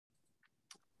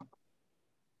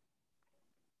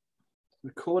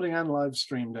Recording and live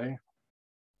stream day.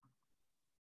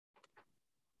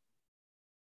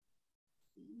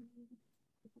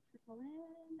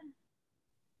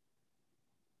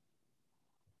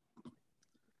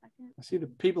 I see the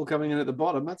people coming in at the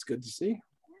bottom. That's good to see.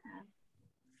 Yeah.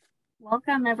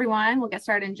 Welcome, everyone. We'll get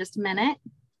started in just a minute.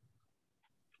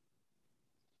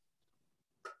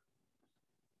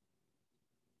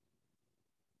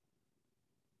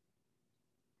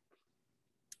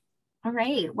 All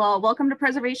right, well, welcome to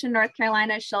Preservation North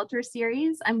Carolina's Shelter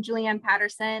Series. I'm Julianne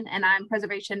Patterson, and I'm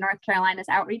Preservation North Carolina's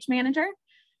Outreach Manager.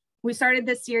 We started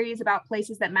this series about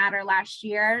places that matter last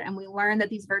year, and we learned that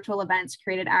these virtual events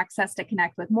created access to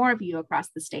connect with more of you across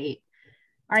the state.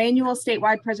 Our annual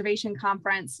statewide preservation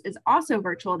conference is also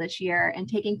virtual this year and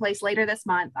taking place later this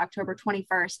month, October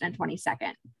 21st and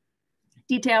 22nd.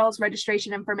 Details,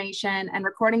 registration information, and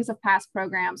recordings of past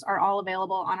programs are all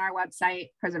available on our website,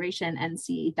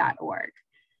 preservationnc.org.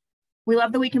 We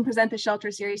love that we can present the Shelter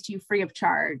Series to you free of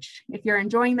charge. If you're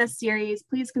enjoying this series,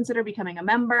 please consider becoming a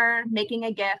member, making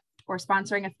a gift, or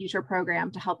sponsoring a future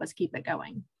program to help us keep it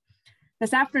going.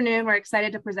 This afternoon, we're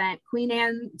excited to present Queen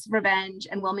Anne's Revenge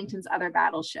and Wilmington's Other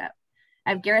Battleship. I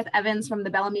have Gareth Evans from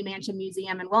the Bellamy Mansion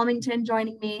Museum in Wilmington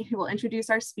joining me, who will introduce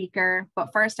our speaker.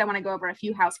 But first, I want to go over a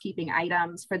few housekeeping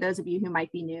items for those of you who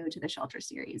might be new to the Shelter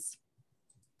Series.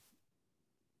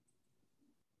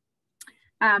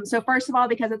 So first of all,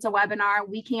 because it's a webinar,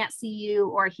 we can't see you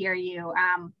or hear you,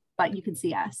 but you can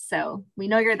see us. So we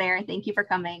know you're there. Thank you for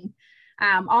coming.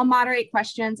 I'll moderate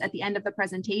questions at the end of the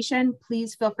presentation.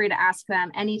 Please feel free to ask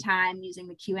them anytime using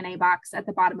the Q&A box at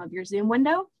the bottom of your Zoom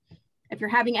window. If you're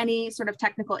having any sort of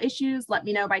technical issues, let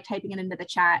me know by typing it into the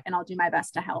chat and I'll do my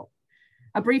best to help.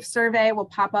 A brief survey will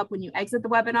pop up when you exit the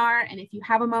webinar. And if you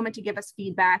have a moment to give us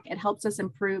feedback, it helps us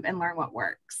improve and learn what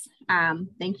works.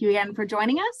 Thank you again for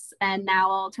joining us. And now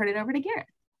I'll turn it over to Gareth.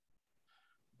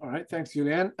 All right, thanks,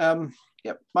 Julianne.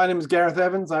 My name is Gareth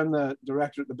Evans. I'm the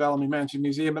director at the Bellamy Mansion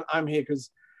Museum, and I'm here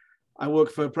because I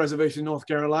work for Preservation North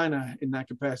Carolina in that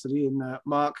capacity. And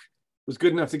Mark was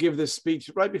good enough to give this speech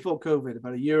right before COVID,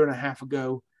 about 1.5 years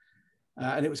ago.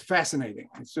 And it was fascinating.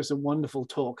 It's just a wonderful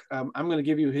talk. I'm going to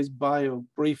give you his bio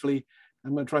briefly.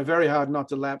 I'm going to try very hard not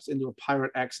to lapse into a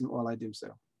pirate accent while I do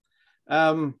so.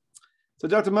 So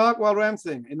Dr. Mark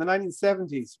Wilde-Ramsing, in the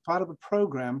 1970s, part of a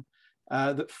program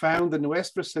that found the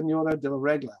Nuestra Senora de la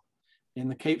Regla in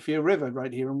the Cape Fear River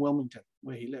right here in Wilmington,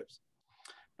 where he lives.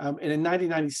 And in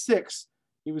 1996,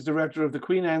 he was director of the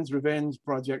Queen Anne's Revenge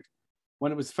project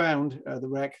when it was found, the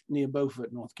wreck near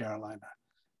Beaufort, North Carolina,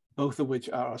 both of which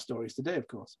are our stories today, of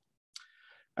course.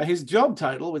 His job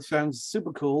title, which sounds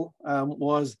super cool,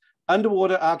 was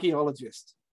Underwater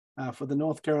Archaeologist for the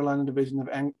North Carolina Division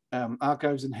of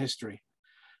Archives and History.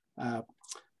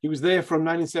 He was there from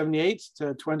 1978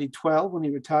 to 2012 when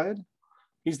he retired.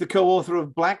 He's the co-author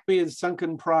of Blackbeard's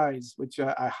Sunken Prize, which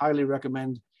I highly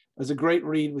recommend as a great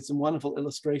read with some wonderful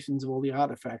illustrations of all the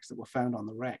artifacts that were found on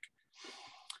the wreck.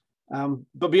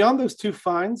 But beyond those two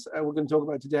finds we're going to talk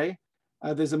about today,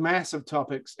 there's a mass of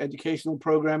topics: educational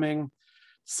programming,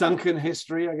 sunken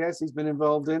history, I guess he's been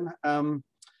involved in, and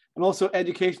also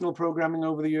educational programming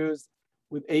over the years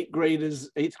with 8th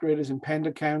graders in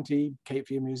Pender County, Cape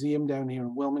Fear Museum down here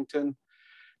in Wilmington,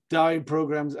 dive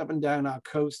programs up and down our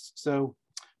coast. So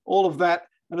all of that.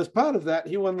 And as part of that,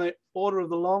 he won the Order of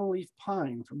the Longleaf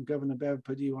Pine from Governor Bev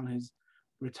Perdue on his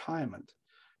retirement.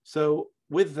 So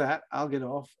with that, I'll get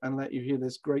off and let you hear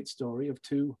this great story of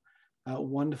two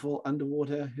wonderful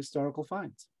underwater historical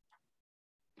finds.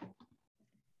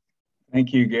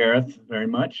 Thank you, Gareth, very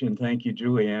much. And thank you,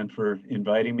 Julianne, for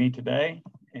inviting me today.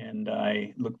 And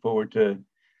I look forward to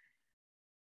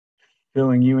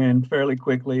filling you in fairly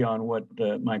quickly on what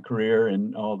my career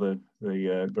and all the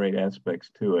great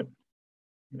aspects to it.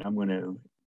 And I'm going to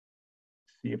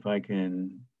see if I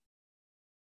can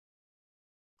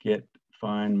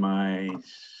find my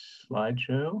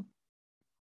slideshow.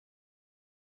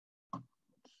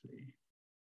 Let's see.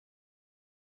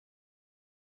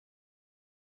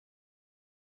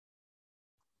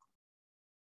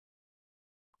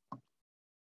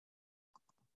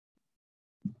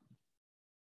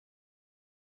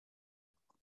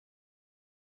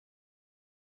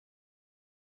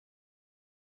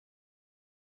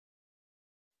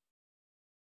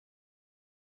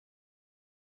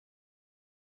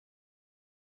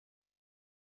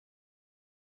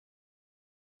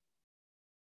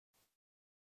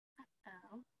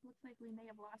 Looks like we may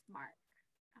have lost Mark.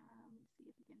 Let's see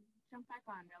if we can jump back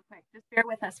on real quick. Just bear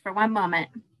with us for one moment.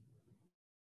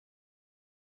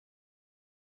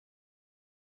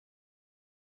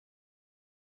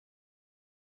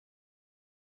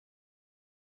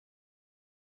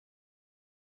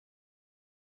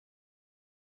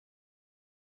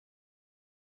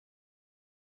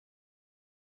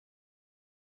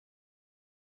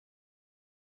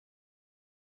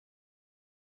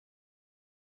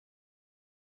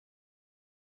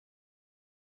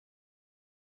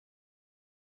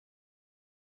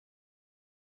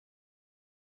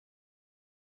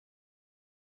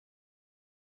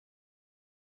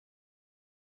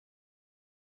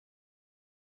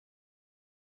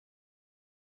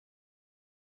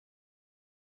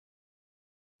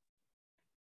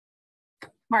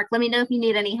 Mark, let me know if you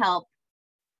need any help.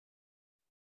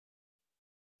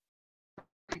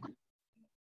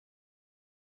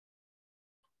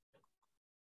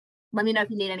 Let me know if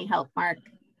you need any help, Mark.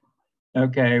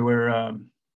 Okay, we're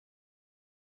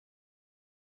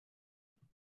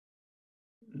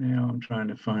now I'm trying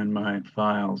to find my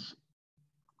files.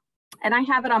 And I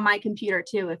have it on my computer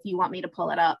too, if you want me to pull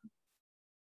it up.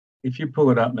 If you pull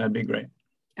it up, that'd be great.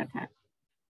 Okay.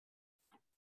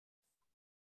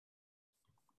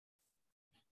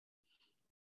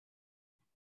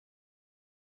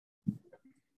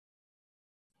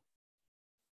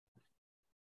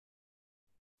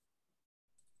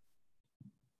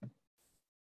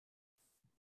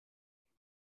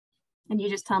 And you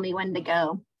just tell me when to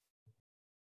go.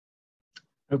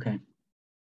 Okay.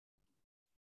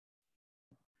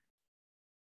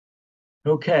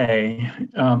 Okay.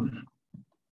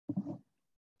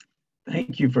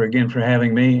 Thank you again for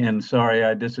having me, and sorry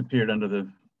I disappeared under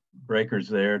the breakers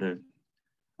there to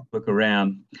look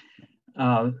around.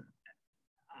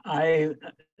 I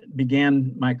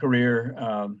began my career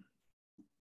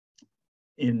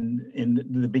in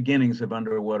the beginnings of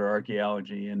underwater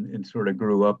archaeology and sort of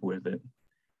grew up with it.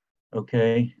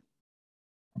 Okay,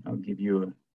 I'll give you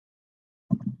a,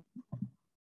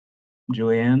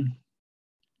 Julianne.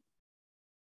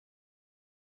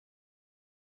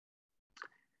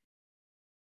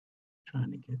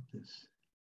 Trying to get this.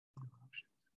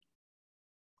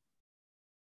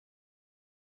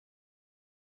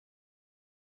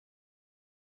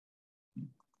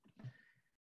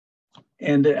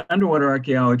 And underwater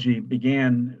archaeology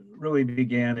really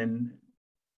began in,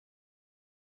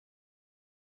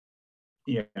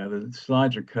 yeah, the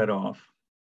slides are cut off.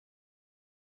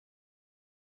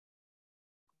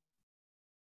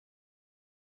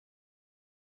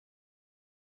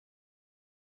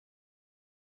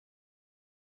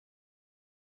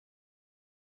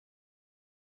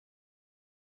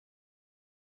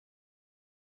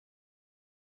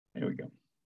 There we go.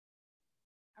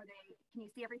 Can you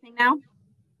see everything now?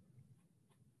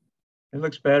 It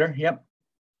looks better. Yep.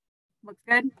 Looks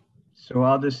good. So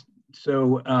I'll just,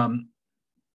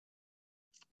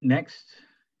 next.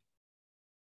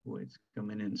 Boy, it's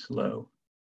coming in slow.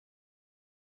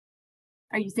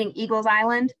 Are you seeing Eagles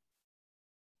Island?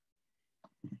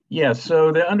 Yeah,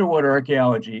 so the underwater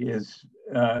archaeology is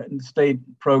a state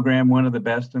program, one of the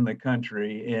best in the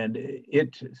country, and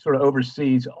it sort of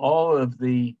oversees all of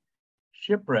the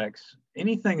shipwrecks,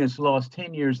 anything that's lost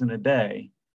 10 years in a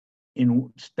day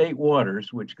in state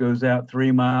waters, which goes out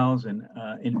 3 miles and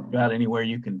in about anywhere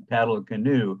you can paddle a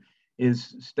canoe,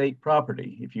 is state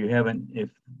property if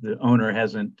the owner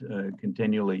hasn't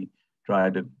continually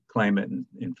tried to claim it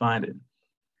and find it.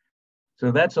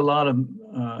 So that's a lot of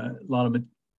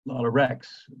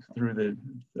wrecks through the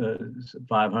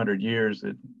 500 years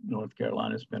that North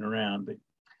Carolina's been around,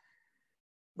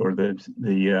 or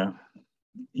the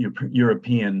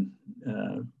European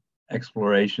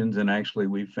explorations, and actually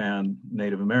we found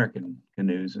Native American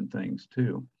canoes and things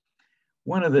too.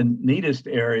 One of the neatest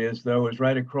areas though is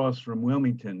right across from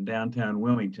Wilmington, downtown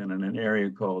Wilmington, in an area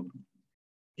called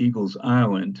Eagles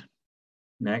Island.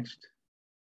 Next.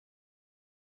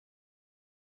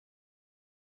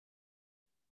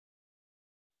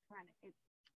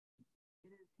 It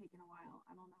is taking a while.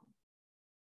 I don't know.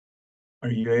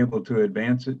 Are you able to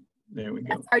advance it? There we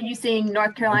go. Are you seeing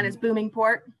North Carolina's booming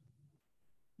port?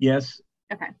 Yes.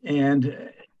 Okay. And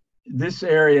this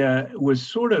area was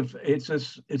sort of, it's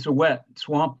a wet,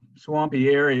 swampy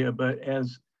area, but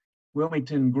as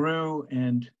Wilmington grew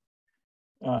and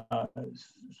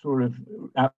sort of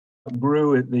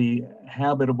outgrew at the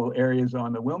habitable areas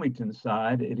on the Wilmington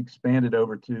side, it expanded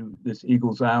over to this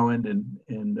Eagles Island,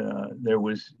 and there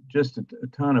was just a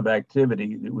ton of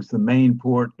activity. It was the main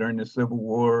port during the Civil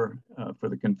War for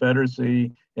the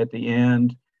Confederacy. At the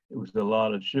end, it was a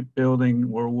lot of shipbuilding.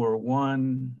 World War I,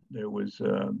 there was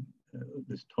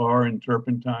this tar and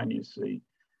turpentine you see.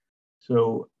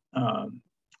 So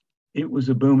it was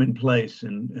a booming place,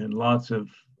 and lots of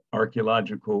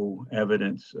archaeological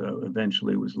evidence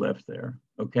eventually was left there.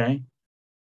 Okay.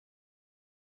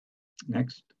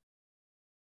 Next.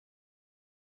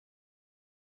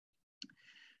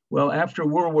 Well, after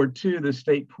World War II, the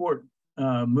state port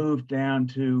moved down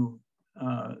to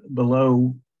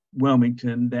below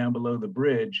Wilmington, down below the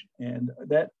bridge, and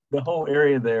the whole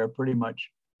area there pretty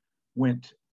much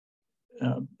went.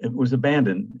 It was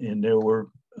abandoned, and there were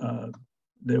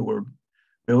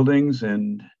buildings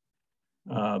and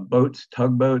boats,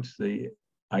 tugboats. The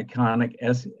iconic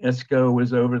Esco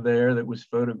was over there that was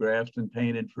photographed and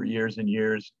painted for years and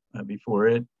years before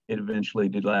it eventually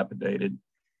dilapidated.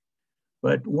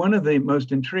 But one of the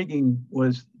most intriguing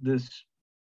was this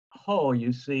hull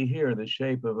you see here, the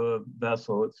shape of a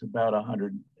vessel. It's about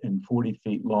 140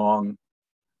 feet long.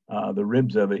 The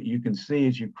ribs of it, you can see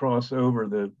as you cross over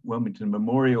the Wilmington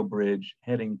Memorial Bridge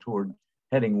heading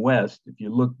west. If you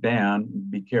look down,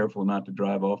 be careful not to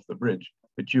drive off the bridge,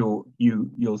 but you'll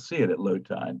see it at low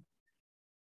tide.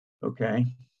 Okay,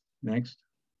 next.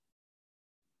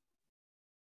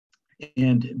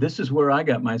 And this is where I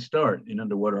got my start in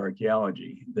underwater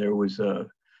archaeology. There was the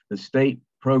state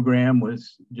program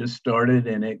was just started,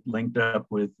 and it linked up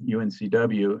with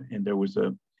UNCW, and there was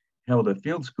held a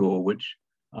field school, which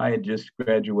I had just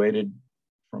graduated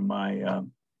from my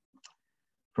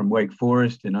from Wake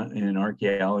Forest in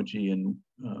archaeology, and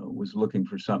was looking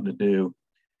for something to do.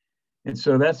 And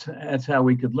so that's how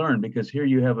we could learn, because here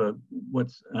you have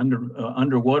what's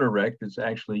underwater wreck that's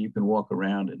actually you can walk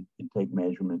around and take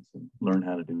measurements and learn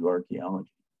how to do archaeology.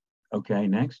 Okay,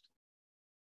 next.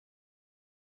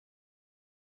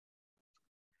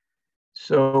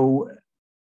 So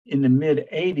in the mid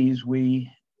 80s,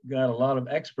 we got a lot of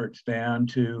experts down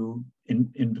to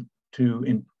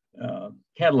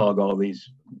catalog all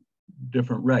these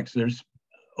different wrecks. There's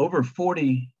over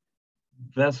 40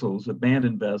 vessels,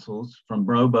 abandoned vessels, from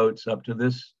rowboats up to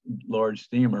this large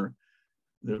steamer,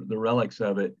 the relics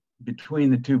of it,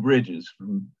 between the two bridges,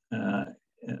 from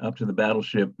up to the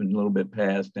Battleship and a little bit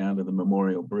past down to the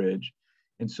Memorial Bridge.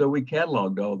 And so we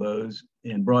cataloged all those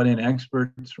and brought in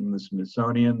experts from the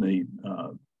Smithsonian, the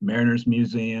Mariners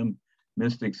Museum,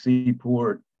 Mystic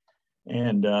Seaport,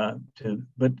 and to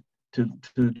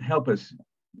help us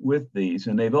with these.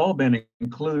 And they've all been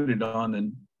included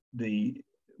on the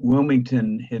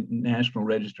Wilmington National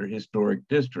Register Historic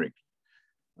District.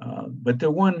 But the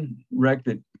one wreck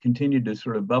that continued to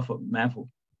sort of baffle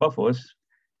us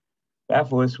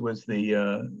was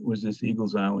this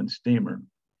Eagles Island steamer.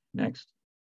 Next.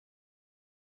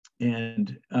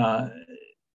 And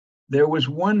there was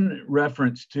one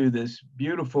reference to this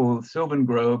beautiful Sylvan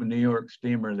Grove, New York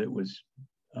steamer that was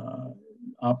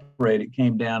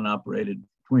came down and operated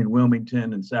between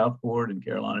Wilmington and Southport and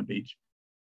Carolina Beach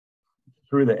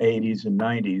through the 80s and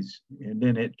 90s. And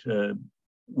then it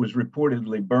was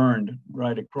reportedly burned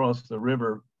right across the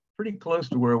river, pretty close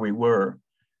to where we were.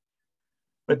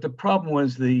 But the problem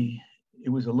was it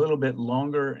was a little bit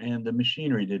longer and the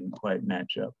machinery didn't quite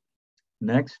match up.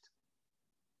 Next.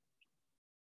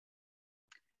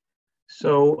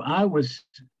 So I was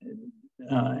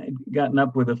gotten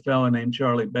up with a fellow named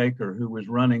Charlie Baker, who was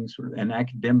running sort of an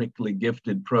academically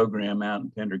gifted program out in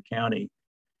Pender County.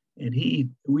 And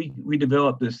we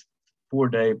developed this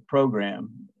 4-day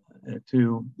program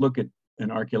to look at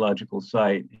an archaeological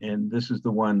site. And this is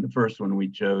the first one we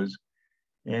chose.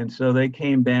 And so they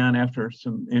came down after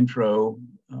some intro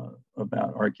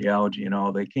about archaeology and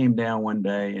all. They came down one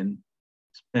day and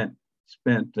spent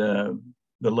the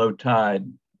low tide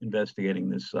investigating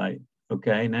this site.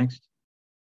 Okay, next.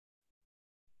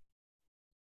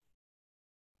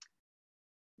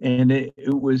 And it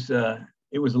was a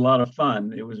lot of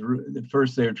fun. It was at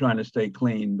first they were trying to stay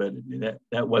clean, but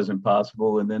that wasn't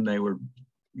possible. And then they were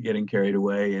getting carried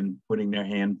away and putting their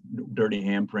dirty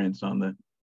handprints on the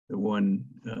one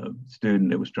student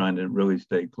that was trying to really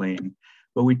stay clean.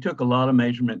 But we took a lot of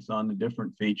measurements on the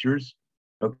different features.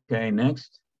 Okay,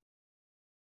 next.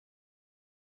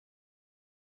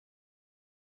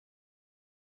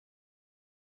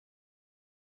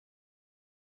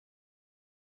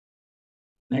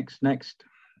 Next.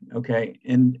 Okay,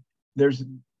 and there's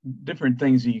different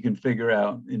things that you can figure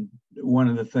out. And one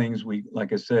of the things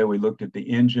like I said, we looked at the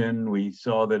engine. We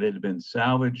saw that it had been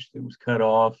salvaged. It was cut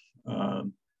off.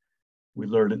 We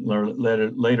later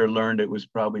learned it was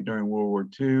probably during World War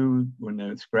II when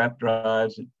the scrap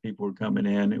drives that people were coming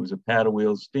in. It was a paddle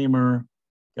wheel steamer.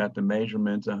 Got the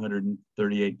measurements,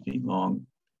 138 feet long.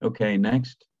 Okay,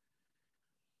 next.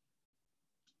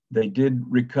 They did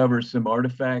recover some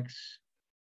artifacts.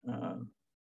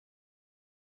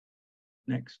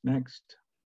 Next.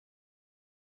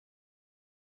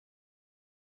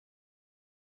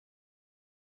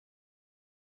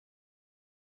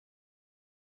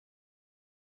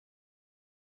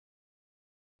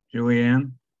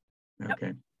 Julianne?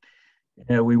 Okay.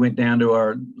 We went down to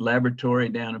our laboratory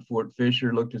down at Fort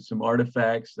Fisher, looked at some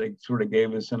artifacts. They sort of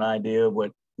gave us an idea of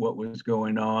what was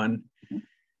going on.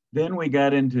 Then we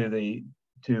got into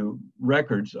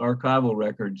records, archival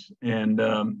records, and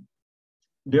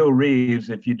Bill Reeves.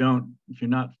 If you're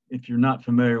not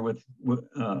familiar with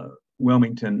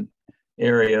Wilmington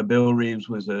area, Bill Reeves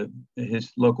was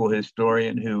his local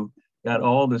historian who got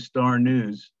all the Star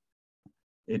News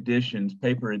editions,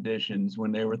 paper editions,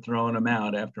 when they were throwing them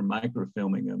out after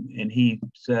microfilming them. And he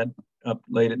sat up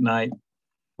late at night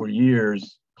for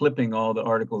years, clipping all the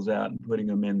articles out and putting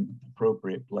them in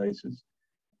appropriate places.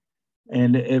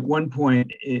 And at one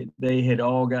point,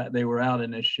 they were out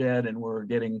in a shed and were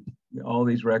getting, all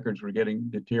these records were getting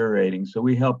deteriorating. So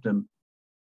we helped them.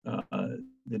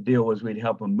 The deal was we'd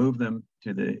help them move them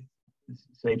to the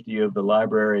safety of the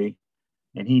library.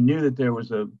 And he knew that there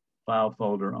was a file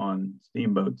folder on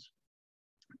steamboats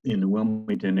in the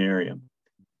Wilmington area.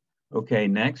 Okay,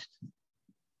 next.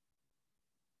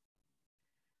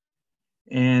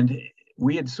 And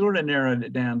we had sort of narrowed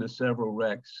it down to several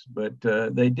wrecks, but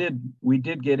we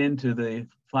did get into the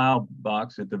file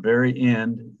box at the very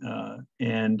end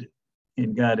and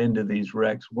got into these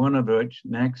wrecks. One of which,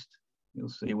 next, you'll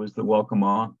see, was the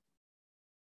Waccamaw.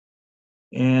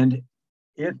 And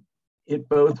it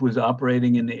both was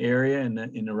operating in the area in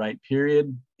the right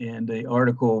period. And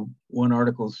one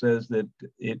article says that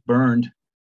it burned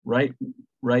right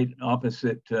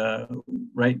opposite,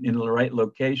 right in the right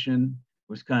location.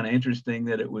 It was kind of interesting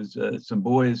that it was some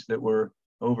boys that were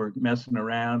over messing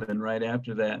around, and right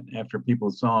after that, after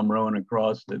people saw them rowing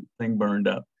across, the thing burned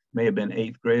up. May have been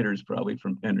 8th graders, probably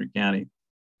from Pender County,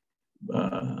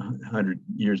 100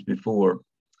 years before.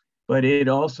 But it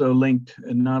also linked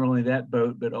not only that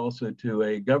boat, but also to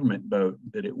a government boat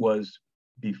that it was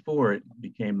before it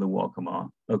became the Waccamaw.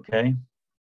 Okay,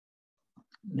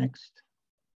 next.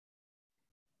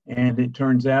 And it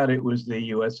turns out it was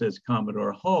the USS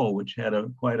Commodore Hull, which had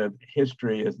quite a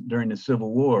history during the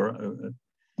Civil War,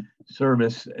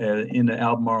 service in the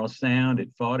Albemarle Sound. It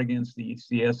fought against the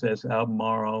CSS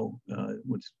Albemarle,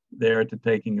 was there at the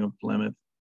taking of Plymouth.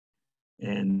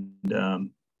 And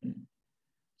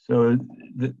so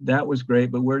that was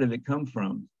great, but where did it come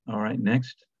from? All right,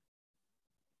 next.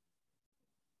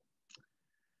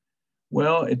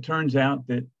 Well, it turns out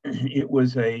that it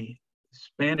was a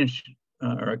Spanish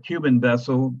or a Cuban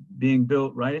vessel being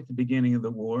built right at the beginning of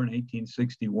the war in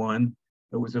 1861.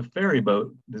 It was a ferry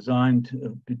boat designed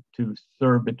to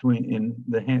serve in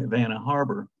the Havana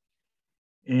Harbor.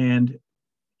 And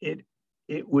it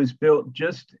was built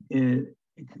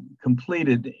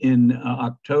completed in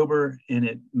October, and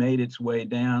it made its way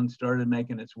down, started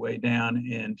making its way down,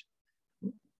 and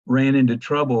ran into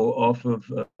trouble off of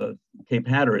Cape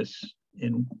Hatteras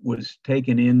and was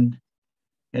taken in,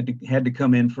 had to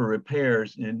come in for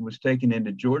repairs, and was taken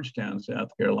into Georgetown,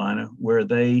 South Carolina, where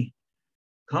they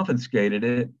confiscated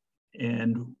it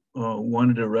and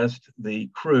wanted to arrest the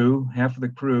crew. Half of the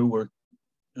crew were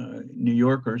New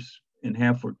Yorkers and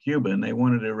half were Cuban. They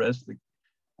wanted to arrest the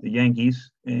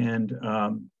Yankees and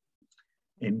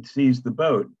seize the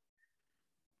boat.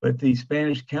 But the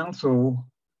Spanish consul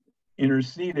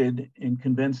interceded and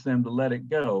convinced them to let it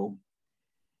go.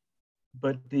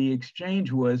 But the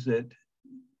exchange was that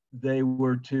they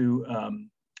were to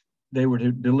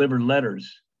deliver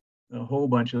letters, a whole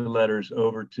bunch of letters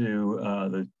over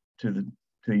to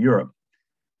Europe.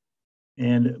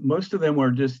 And most of them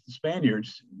were just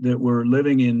Spaniards that were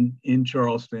living in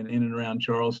Charleston, in and around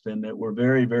Charleston, that were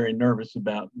very, very nervous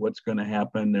about what's going to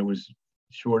happen. There was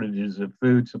shortages of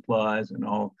food supplies and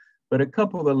all. But a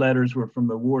couple of the letters were from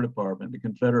the War Department, the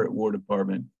Confederate War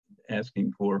Department,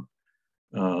 asking for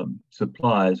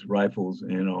supplies, rifles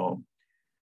and all.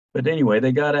 But anyway,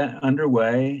 they got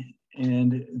underway,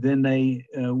 and then they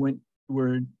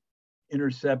were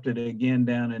intercepted again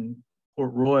down in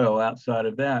Port Royal, outside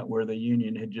of that, where the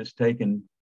Union had just taken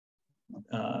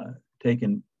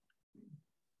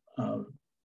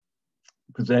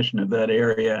possession of that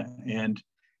area, and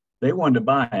they wanted to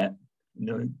buy it,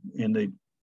 and the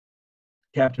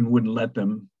captain wouldn't let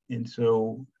them, and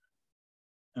so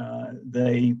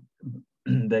they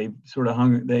sort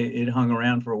of it hung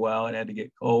around for a while. It had to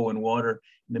get coal and water.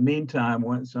 In the meantime,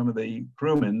 some of the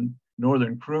crewmen,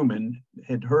 Northern crewmen,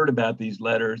 had heard about these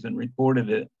letters and reported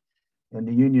it. And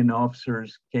the Union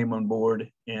officers came on board,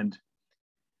 and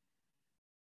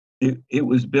it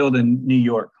was built in New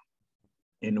York,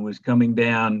 and it was coming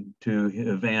down to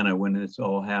Havana when this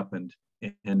all happened.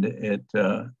 And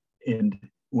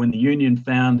when the Union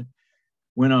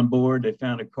went on board, they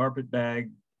found a carpet bag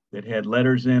that had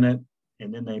letters in it,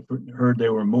 and then they heard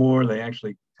there were more. They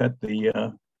actually cut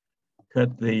the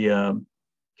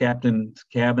captain's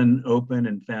cabin open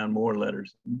and found more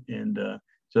letters, and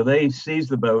so they seized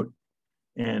the boat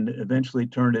and eventually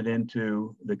turned it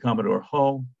into the Commodore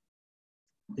Hull.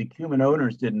 The Cuban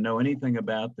owners didn't know anything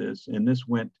about this, and this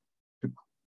went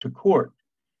to court,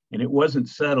 and it wasn't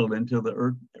settled until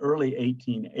the early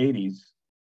 1880s.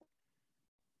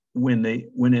 when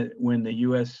the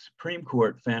U.S. Supreme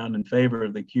Court found in favor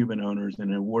of the Cuban owners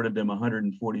and awarded them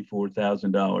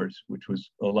 $144,000, which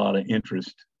was a lot of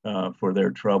interest for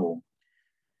their trouble.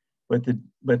 But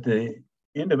the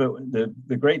end of it,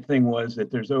 the great thing was that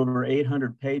there's over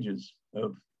 800 pages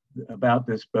about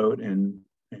this boat and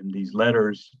these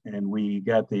letters, and we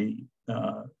got the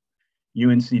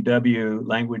UNCW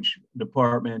language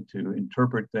department to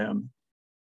interpret them.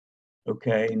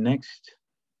 Okay, next.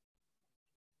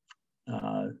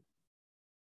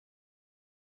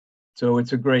 So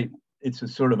it's a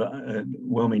sort of a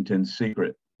Wilmington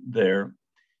secret there.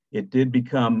 It did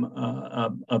become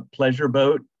a pleasure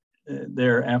boat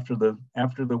there after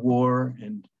the war,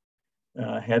 and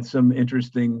had some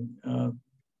interesting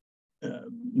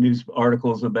news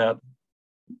articles about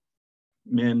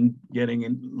men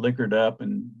getting liquored up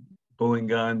and pulling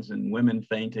guns and women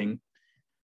fainting.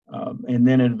 And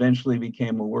then it eventually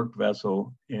became a work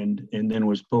vessel, and then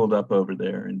was pulled up over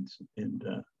there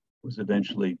and was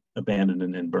eventually abandoned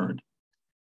and then burned.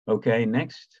 Okay,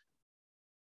 next.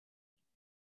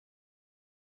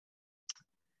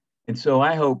 And so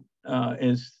I hope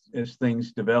as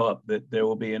things develop that there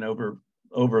will be an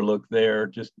overlook there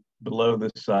just below the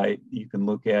site. You can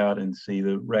look out and see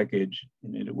the wreckage,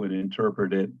 and it would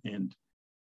interpret it and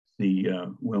see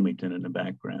Wilmington in the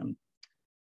background.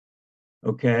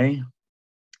 Okay,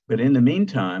 but in the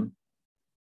meantime,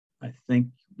 I think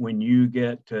when you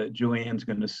get, Julianne's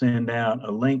going to send out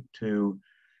a link to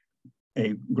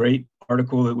a great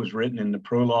article that was written in the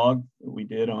prologue that we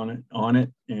did on it,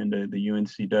 and the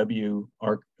UNCW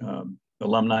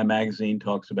alumni magazine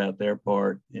talks about their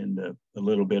part, and a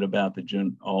little bit about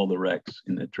all the wrecks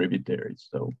in the tributaries.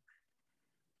 So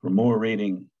for more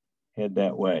reading, head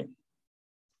that way.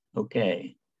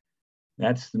 Okay.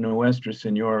 That's the Nuestra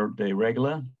Senora de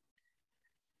Regla.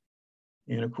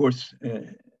 And of course,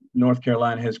 North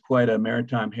Carolina has quite a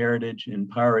maritime heritage, and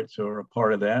pirates are a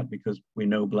part of that because we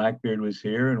know Blackbeard was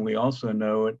here, and we also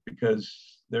know it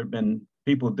because there have been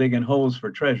people digging holes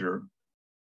for treasure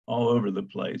all over the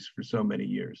place for so many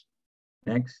years.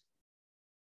 Next.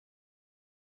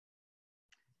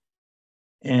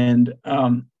 And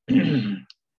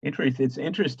it's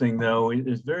interesting, though,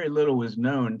 there's very little was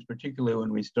known, particularly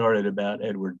when we started, about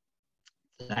Edward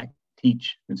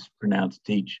Teach. It's pronounced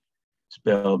Teach,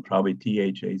 spelled probably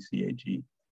T-H-A-C-H-E.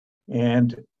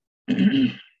 And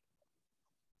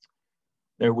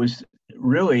there was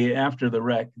really, after the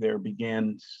wreck, there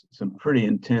began some pretty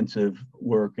intensive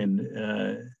work.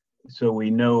 And so we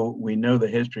know the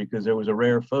history because there was a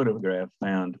rare photograph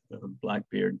found of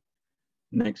Blackbeard.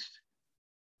 Next.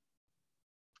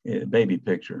 Baby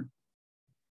picture.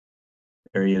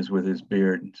 There he is with his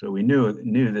beard. So we knew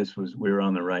we were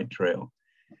on the right trail.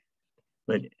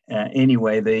 But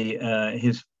anyway,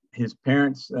 his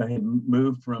parents had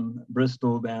moved from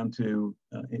Bristol down to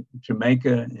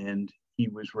Jamaica, and he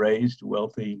was raised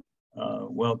wealthy,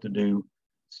 well-to-do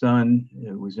son.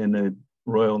 It was in the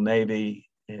Royal Navy,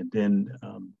 and then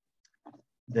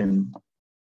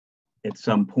at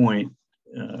some point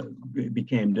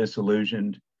became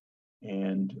disillusioned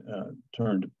and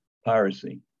turned to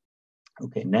piracy.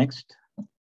 Okay, next.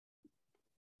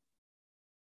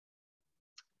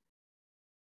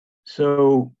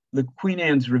 So the Queen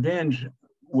Anne's Revenge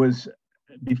was,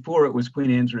 before it was Queen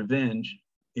Anne's Revenge,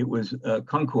 it was a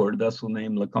Concorde, vessel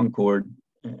named La Concorde,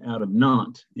 out of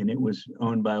Nantes, and it was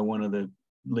owned by one of the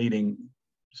leading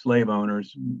slave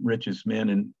owners, richest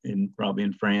men probably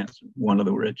in France, one of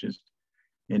the richest,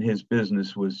 and his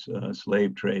business was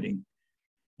slave trading.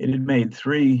 It had made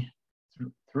three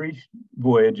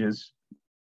voyages.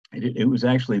 It was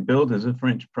actually built as a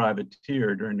French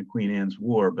privateer during the Queen Anne's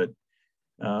War, but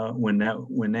when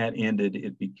that ended,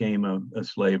 it became a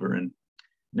slaver. And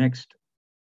next.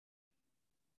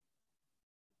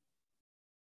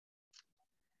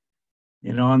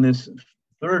 And on this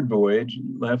third voyage,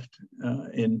 left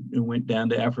and went down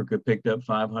to Africa, picked up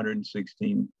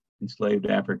 516 enslaved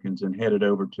Africans, and headed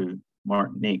over to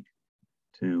Martinique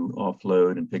to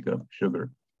offload and pick up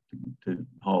sugar to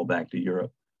haul back to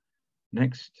Europe.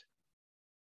 Next.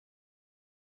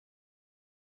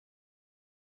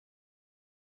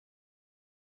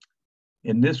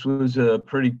 And this was a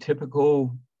pretty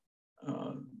typical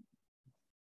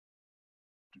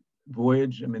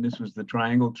voyage. I mean, this was the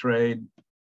triangle trade.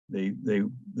 The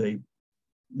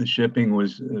shipping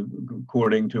was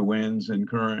according to winds and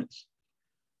currents.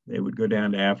 They would go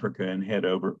down to Africa and head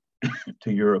over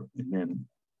to Europe and then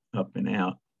up and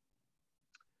out.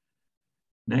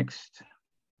 Next.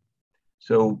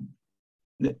 So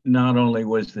not only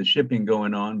was the shipping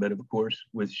going on, but of course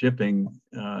with shipping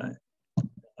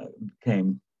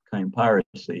came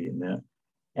piracy. And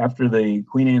After the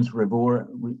Queen Anne's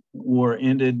War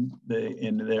ended,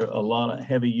 and there a lot of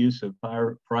heavy use of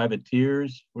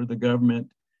privateers for the government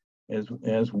as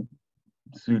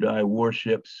Sudai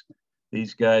warships.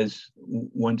 These guys,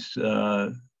 once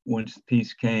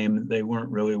peace came, they weren't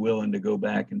really willing to go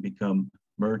back and become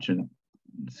merchant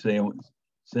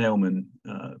sailmen,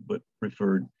 but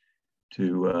preferred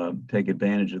to take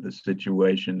advantage of the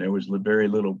situation. There was very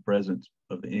little presence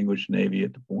of the English Navy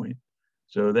at the point.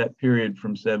 So that period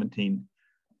from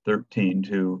 1713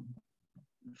 to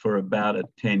for about a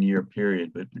 10-year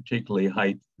period, but particularly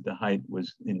the height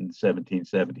was in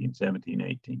 1717,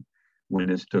 1718, when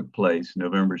this took place,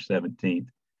 November 17th.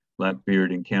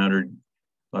 Blackbeard encountered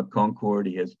La Concorde.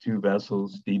 He has two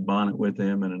vessels, Stede Bonnet with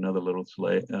him and another little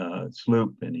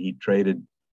sloop, and he traded.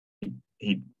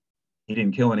 He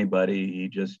didn't kill anybody. He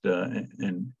just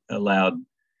and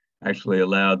actually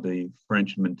allowed the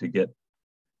Frenchmen to get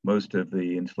most of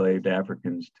the enslaved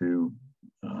Africans to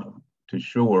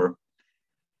shore.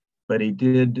 But he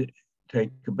did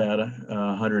take about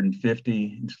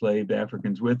 150 enslaved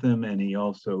Africans with him, and he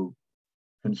also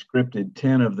conscripted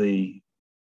 10 of the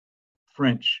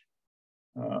French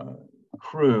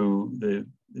crew, the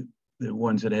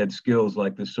ones that had skills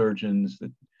like the surgeons,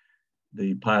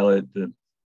 the pilot, the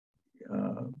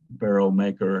barrel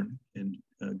maker, and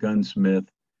gunsmith.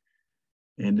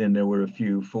 And then there were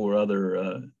four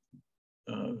other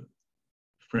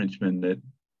Frenchmen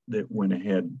that went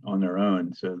ahead on their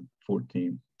own, so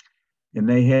 14. And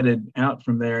they headed out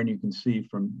from there, and you can see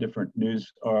from different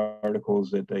news articles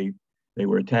that they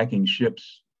were attacking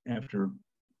ships after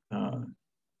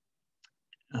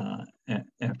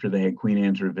they had Queen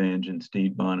Anne's Revenge and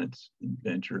Stede Bonnet's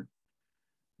adventure.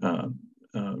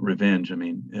 Revenge, I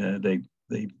mean,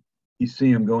 you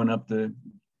see them going up the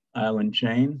island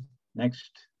chain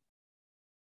next.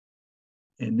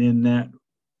 And then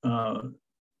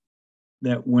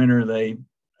that winter they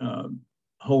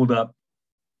hold up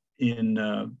in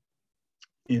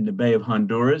the Bay of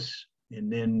Honduras,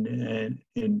 and then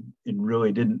and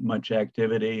really didn't much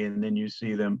activity. And then you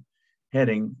see them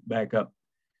heading back up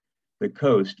the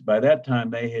coast. By that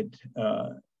time, they had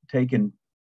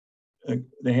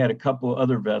they had a couple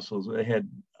other vessels. They had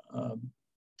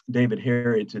David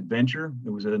Harriot's Adventure. It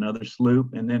was another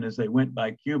sloop. And then as they went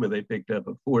by Cuba, they picked up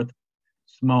a fourth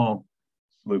small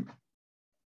sloop.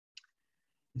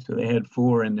 So they had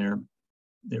four in their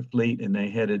fleet, and they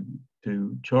headed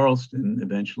to Charleston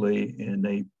eventually, and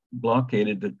they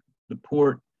blockaded the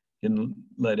port, didn't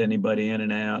let anybody in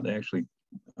and out. They actually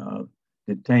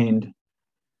detained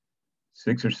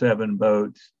 6 or 7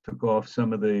 boats, took off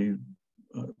some of the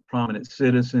prominent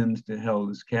citizens to held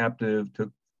as captive,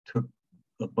 took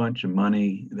a bunch of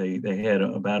money. They had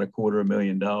about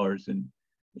 $250,000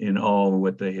 in all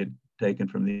what they had taken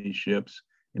from these ships,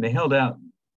 and they held out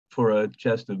for a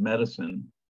chest of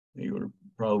medicine. They were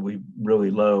probably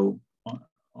really low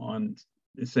on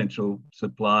essential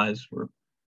supplies for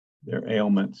their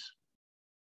ailments.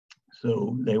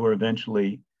 So they were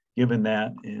eventually given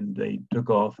that, and they took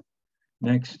off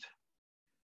next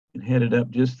and headed up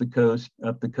just the coast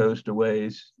a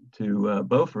ways to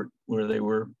Beaufort,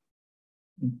 where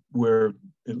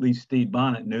at least Stede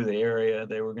Bonnet knew the area.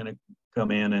 They were going to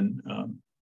come in and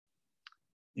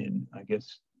I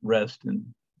guess rest.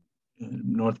 And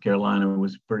North Carolina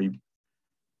was pretty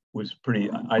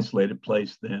isolated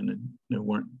place then, and there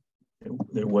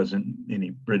wasn't any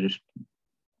British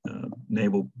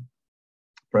naval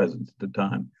presence at the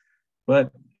time.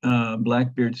 But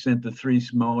Blackbeard sent the 3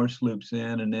 smaller sloops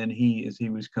in, and then as he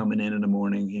was coming in the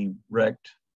morning, he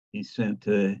wrecked. He sent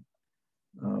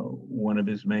one of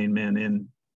his main men in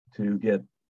to get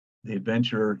the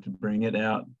Adventurer to bring it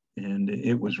out, and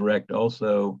it was wrecked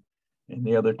also. And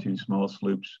the other 2 small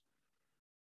sloops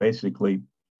basically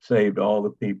saved all the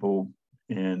people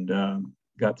and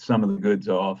got some of the goods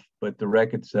off, but the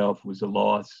wreck itself was a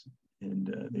loss. And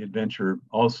the Adventurer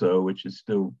also, which is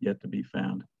still yet to be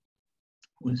found,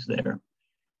 was there.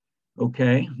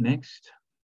 Okay, next.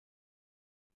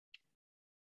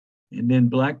 And then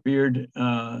Blackbeard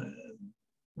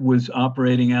was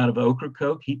operating out of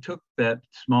Ocracoke. He took that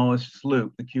smallest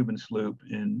sloop, the Cuban sloop,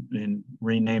 and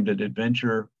renamed it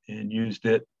Adventure and used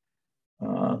it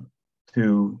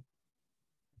to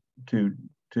do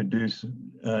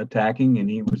attacking. And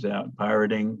he was out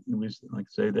pirating. He was, like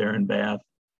I say, there in Bath,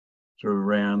 sort of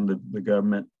around. The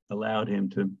government allowed him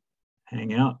to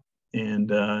hang out.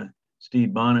 And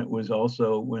Stede Bonnet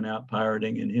went out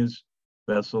pirating in his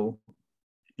vessel,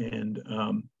 and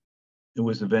it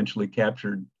was eventually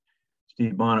captured.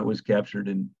 Stede Bonnet was captured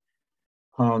and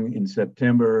hung in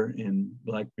September, and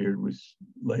Blackbeard was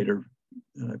later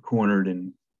cornered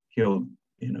and killed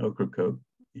in Ocracoke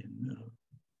in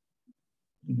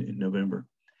November.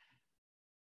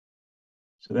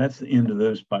 So that's the end of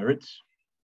those pirates,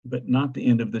 but not the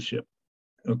end of the ship.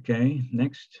 Okay,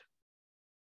 next.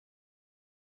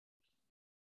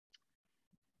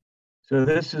 So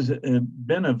this has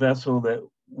been a vessel that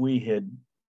we had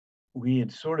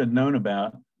sort of known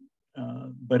about,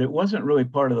 but it wasn't really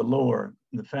part of the lore.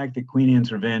 The fact that Queen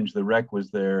Anne's Revenge, the wreck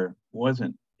was there,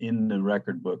 wasn't in the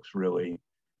record books really.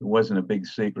 It wasn't a big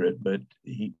secret, but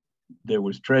there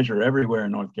was treasure everywhere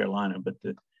in North Carolina, but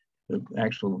the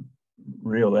actual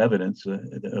real evidence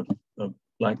of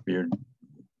Blackbeard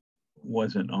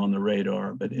wasn't on the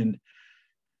radar. But in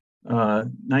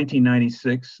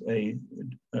 1996, a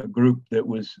group that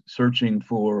was searching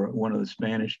for one of the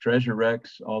Spanish treasure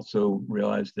wrecks also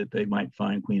realized that they might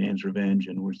find Queen Anne's Revenge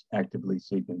and was actively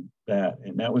seeking that.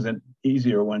 And that was an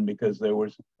easier one because there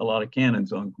was a lot of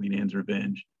cannons on Queen Anne's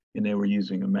Revenge, and they were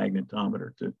using a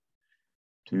magnetometer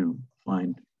to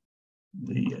find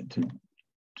to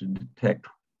detect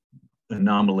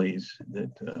anomalies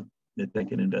that they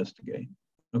can investigate.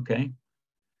 Okay.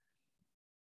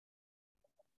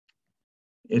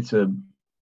 It's a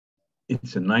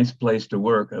nice place to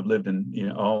work. I've lived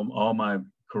in, all my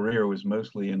career was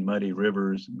mostly in muddy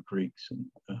rivers and creeks. And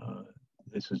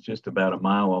this was just about a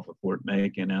mile off of Fort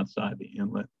Macon outside the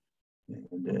inlet.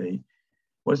 And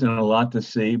wasn't a lot to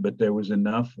see, but there was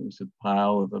enough. It was a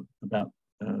pile of about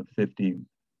 50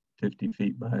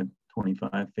 feet by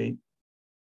 25 feet.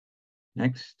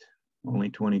 Next, only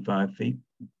 25 feet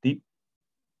deep.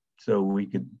 So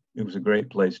it was a great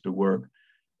place to work.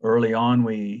 Early on,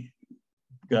 we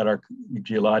got our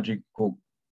geological,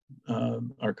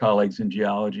 our colleagues in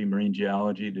geology, marine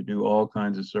geology, to do all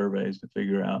kinds of surveys to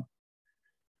figure out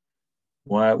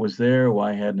why it was there,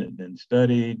 why hadn't it been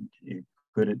studied,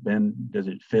 does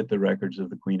it fit the records of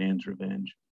the Queen Anne's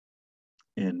Revenge,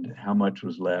 and how much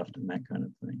was left and that kind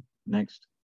of thing. Next.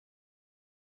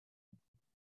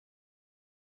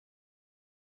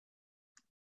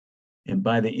 And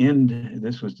by the end,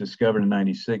 this was discovered in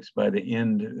 '96, by the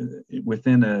end,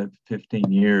 within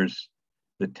 15 years,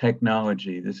 the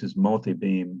technology, this is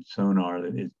multi-beam sonar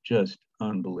that is just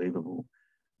unbelievable.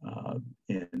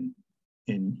 And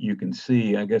you can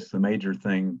see, I guess the major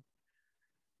thing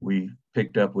we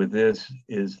picked up with this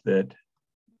is that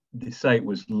the site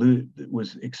was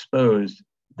exposed.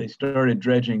 They started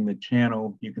dredging the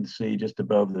channel, you can see just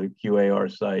above the QAR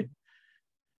site.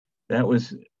 That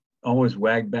was always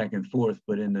wagged back and forth,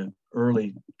 but in the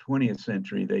early 20th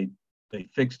century, they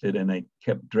fixed it and they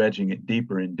kept dredging it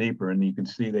deeper and deeper. And you can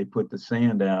see they put the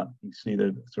sand out. You see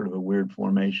the sort of a weird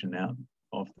formation out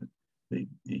off the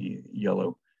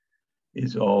yellow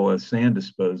is all a sand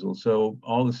disposal. So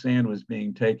all the sand was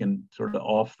being taken sort of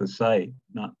off the site,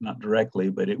 not directly,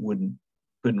 but it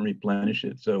couldn't replenish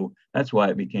it. So that's why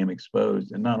it became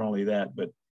exposed. And not only that,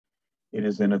 but it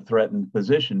is in a threatened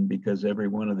position because every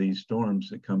one of these storms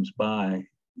that comes by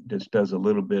just does a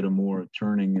little bit of more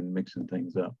churning and mixing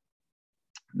things up.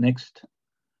 Next.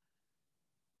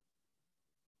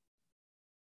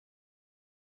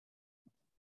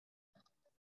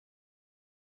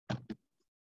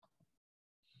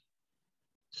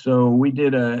 So we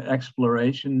did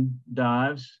exploration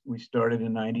dives. We started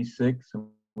in '96 and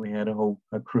we had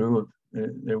a crew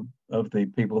of the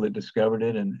people that discovered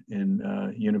it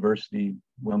in University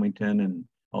Wilmington and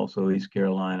also East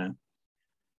Carolina.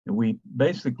 And we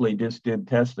basically just did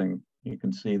testing. You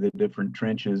can see the different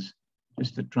trenches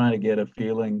just to try to get a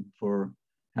feeling for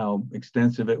how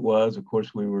extensive it was. Of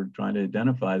course, we were trying to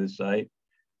identify the site,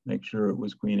 make sure it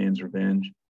was Queen Anne's Revenge.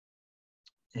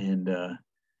 And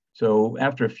so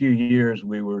after a few years,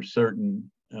 we were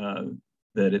certain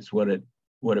that it's what it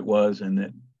was and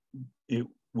that it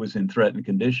was in threatened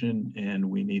condition and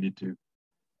we needed to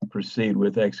proceed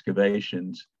with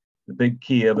excavations. The big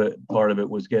key part of it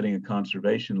was getting a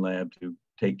conservation lab to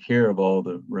take care of all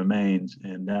the remains,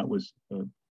 and that was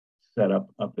set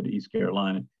up at East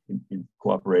Carolina in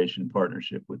cooperation,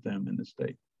 partnership with them in the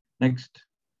state. Next.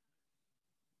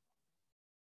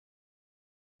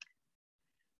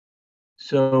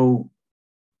 So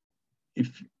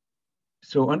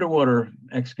underwater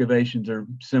excavations are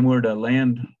similar to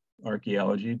land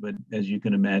archaeology, but as you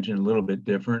can imagine, a little bit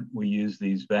different. We use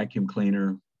these vacuum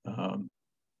cleaner,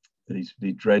 these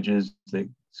dredges that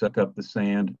suck up the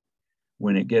sand.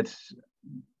 When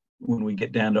we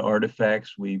get down to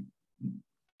artifacts, we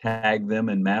tag them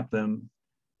and map them.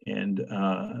 And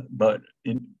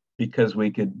because we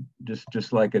could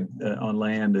just like on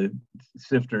land, the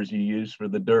sifters you use for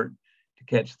the dirt to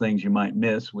catch things you might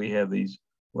miss, we have these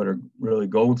what are really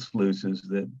gold sluices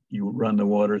that you run the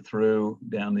water through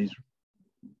down these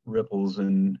ripples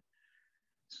and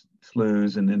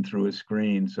sloughs and then through a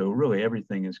screen. So really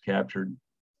everything is captured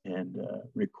and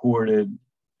recorded,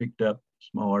 picked up.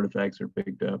 Small artifacts are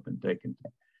picked up and taken,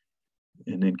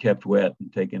 and then kept wet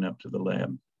and taken up to the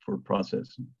lab for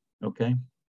processing. Okay.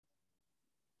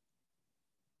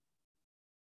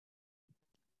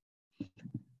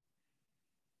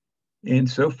 And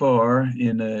so far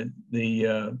in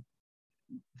the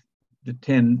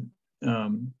 10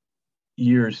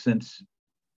 years since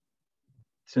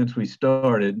we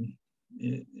started,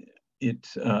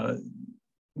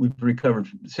 we've recovered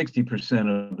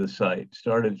 60% of the site.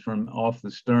 Started from off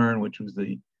the stern, which was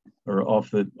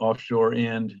off the offshore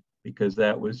end, because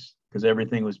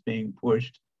everything was being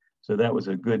pushed. So that was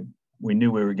we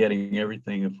knew we were getting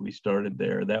everything if we started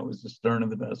there. That was the stern of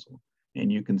the vessel.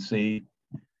 And you can see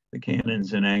the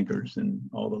cannons and anchors and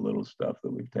all the little stuff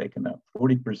that we've taken up.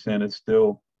 40% is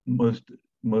still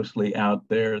mostly out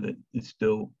there that it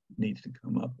still needs to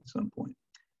come up at some point.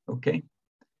 Okay,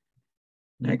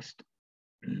 next.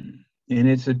 And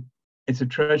it's a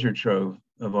treasure trove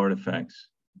of artifacts,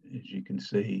 as you can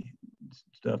see.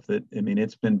 Stuff that, I mean,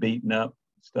 it's been beaten up,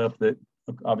 stuff that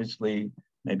obviously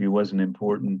maybe wasn't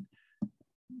important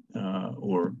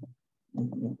or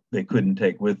they couldn't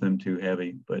take with them, too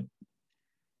heavy. But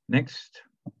next,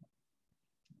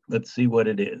 let's see what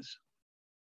it is.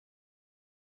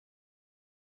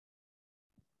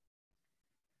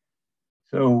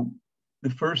 So the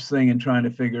first thing in trying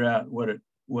to figure out what it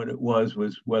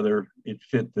was whether it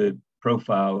fit the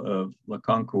profile of La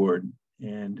Concorde.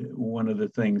 And one of the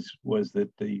things was that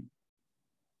the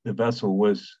vessel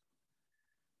was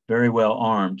very well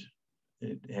armed.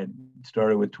 It had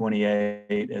started with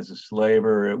 28 as a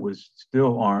slaver. It was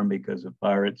still armed because of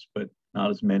pirates, but not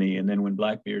as many. And then when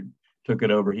Blackbeard took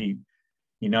it over, he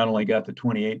not only got the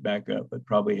 28 back up, but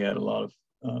probably had a lot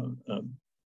of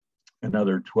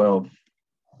another 12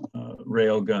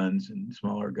 rail guns and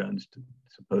smaller guns.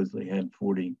 Supposedly had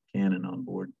 40 cannon on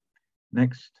board.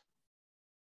 Next.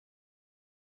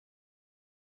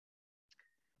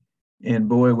 And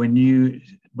boy, when you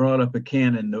brought up a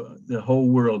cannon, the whole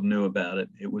world knew about it.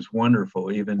 It was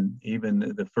wonderful. Even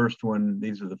the first one,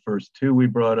 these are the first two we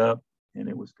brought up, and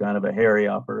it was kind of a hairy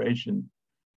operation,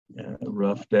 a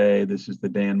rough day. This is the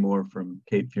Dan Moore from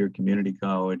Cape Fear Community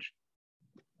College.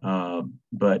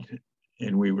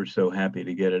 And we were so happy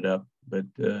to get it up. But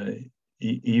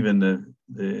even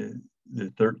the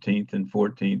 13th and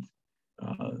 14th,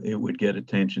 it would get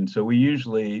attention. So we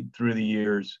usually, through the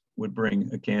years, would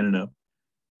bring a cannon up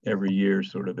every year,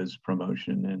 sort of as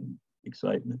promotion and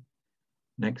excitement.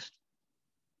 Next.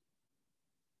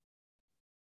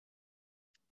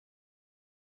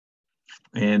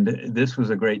 And this was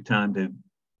a great time to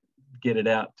get it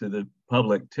out to the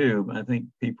public too. I think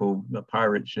people, the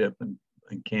pirate ship and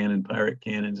pirate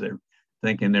cannons, they're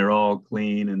thinking they're all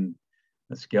clean and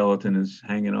a skeleton is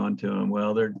hanging on to them.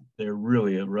 Well, they're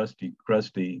really a rusty,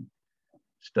 crusty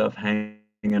stuff hanging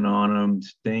on them,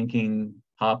 stinking,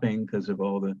 popping because of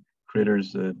all the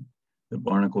critters, the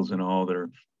barnacles and all that are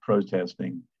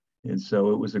protesting. And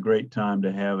so it was a great time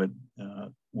to have it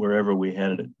wherever we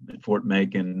had it, at Fort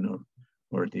Macon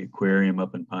or at the aquarium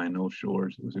up in Pine Knoll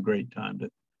Shores. It was a great time to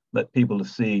let people to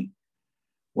see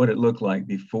what it looked like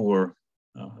before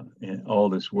and all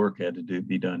this work had to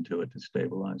be done to it to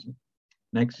stabilize it.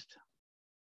 Next.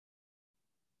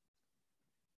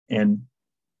 And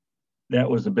that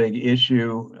was a big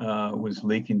issue, was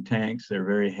leaking tanks. They're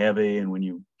very heavy, and when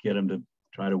you get them to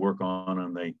try to work on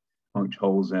them, they punch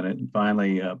holes in it. And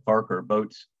finally, Parker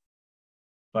Boats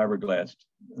fiberglassed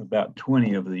about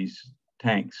 20 of these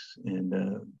tanks,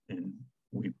 and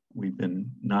we've been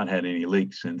not had any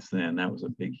leaks since then. That was a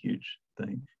big, huge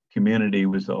thing. Community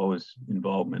was always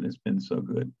involvement has been so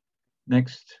good.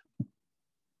 Next.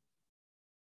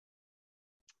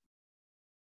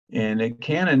 And a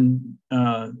cannon,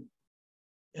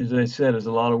 as I said, is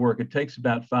a lot of work. It takes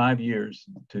about 5 years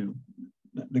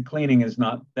the cleaning is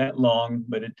not that long,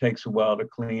 but it takes a while to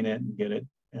clean it and get it.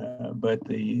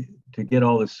 To get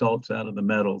all the salts out of the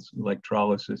metals,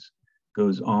 electrolysis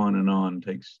goes on and on,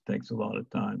 takes a lot of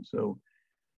time. So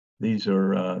these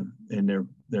are, and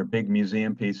they're big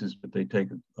museum pieces, but they take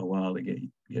a while to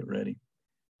get ready.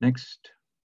 Next.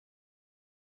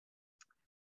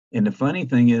 And the funny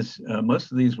thing is,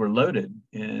 most of these were loaded,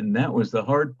 and that was the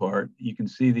hard part. You can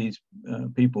see these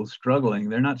people struggling.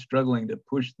 They're not struggling to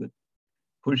push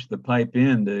the pipe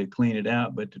in to clean it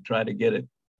out, but to try to get it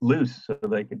loose so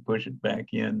they could push it back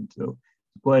in. So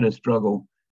it's quite a struggle.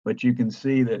 But you can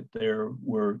see that there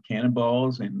were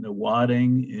cannonballs and the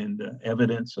wadding and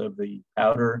evidence of the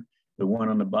powder. The one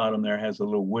on the bottom there has a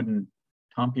little wooden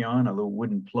tompion, a little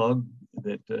wooden plug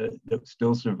that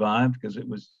still survived because it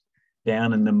was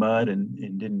down in the mud and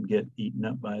didn't get eaten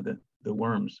up by the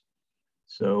worms.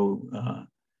 So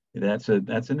that's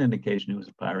an indication it was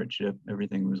a pirate ship.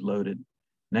 Everything was loaded.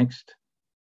 Next.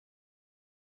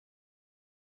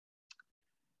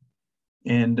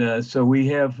 And so we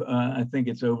have, I think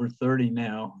it's over 30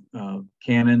 now,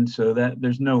 cannon, so that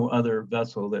there's no other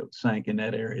vessel that sank in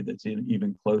that area that's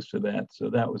even close to that.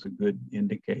 So that was a good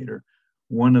indicator.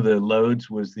 One of the loads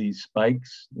was these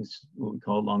spikes, this what we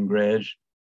call langrage,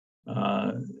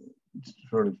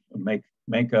 sort of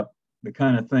make up the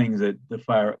kind of things that the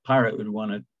pirate would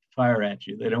want to fire at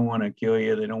you. They don't want to kill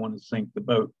you. They don't want to sink the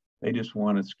boat. They just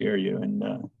want to scare you. And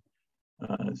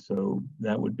so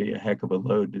that would be a heck of a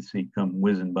load to see come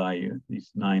whizzing by you, these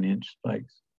 9-inch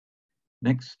spikes.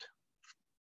 Next.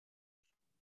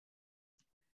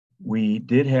 We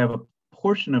did have a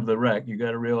portion of the wreck. You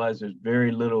got to realize there's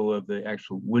very little of the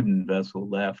actual wooden vessel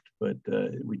left, but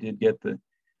we did get the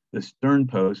stern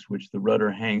post, which the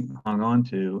rudder hung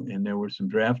onto, and there were some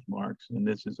draft marks. And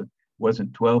this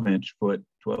wasn't 12-inch foot,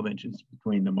 12 inches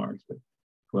between the marks, but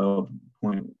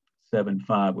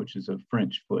 12.75, which is a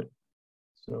French foot.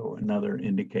 So another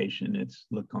indication it's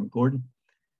Le Concorde.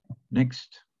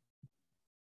 Next.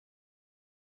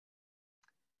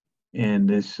 And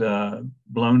this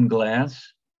blown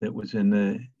glass that was in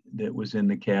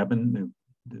the cabin,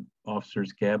 the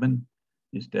officer's cabin,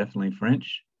 is definitely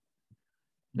French.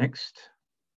 Next.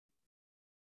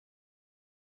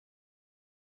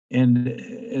 And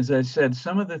as I said,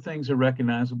 some of the things are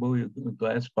recognizable. The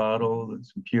glass bottle,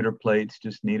 some pewter plates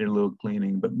just needed a little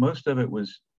cleaning, but most of it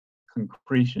was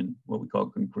concretion, what we call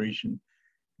concretion.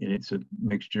 And it's a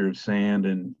mixture of sand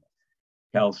and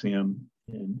calcium,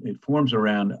 and it forms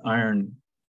around iron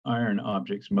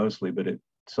objects mostly, but it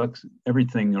sucks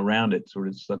everything around it, sort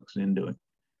of sucks into it.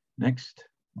 Next.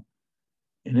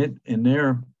 And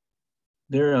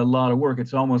they're a lot of work.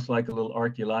 It's almost like a little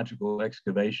archaeological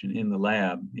excavation in the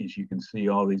lab, as you can see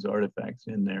all these artifacts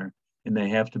in there, and they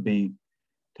have to be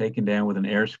taken down with an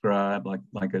air scribe,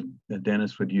 like a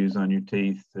dentist would use on your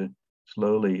teeth, to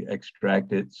slowly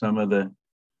extract it. Some of the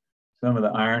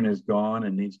iron is gone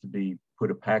and needs to be put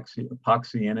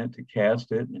epoxy in it to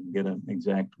cast it and get an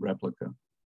exact replica.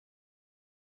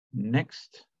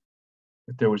 Next,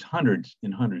 but there was hundreds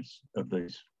and hundreds of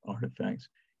these artifacts.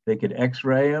 They could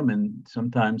X-ray them and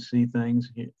sometimes see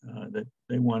things that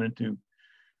they wanted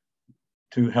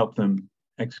to help them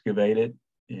excavate it.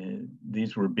 And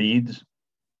these were beads,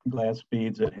 glass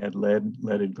beads that had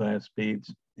leaded glass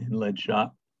beads and lead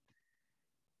shot.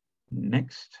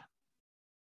 Next.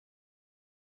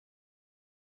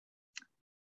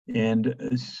 And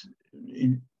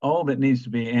all of it needs to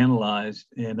be analyzed.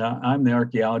 And I'm the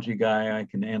archaeology guy. I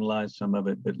can analyze some of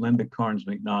it, but Linda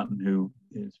Carnes-McNaughton, who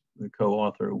is the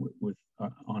co-author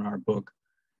on our book,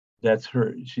 that's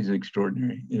her. She's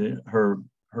extraordinary. Her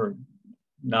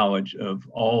knowledge of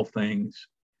all things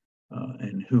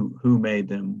and who made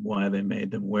them, why they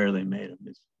made them, where they made them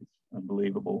is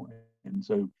unbelievable. And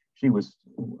so she was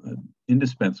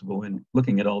indispensable in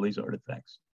looking at all these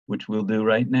artifacts, which we'll do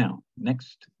right now.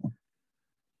 Next.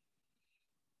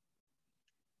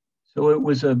 So it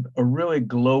was a really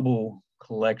global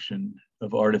collection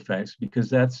of artifacts, because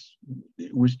that's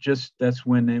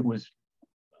when it was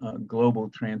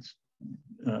global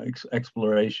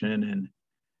exploration and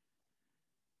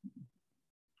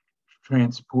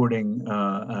transporting,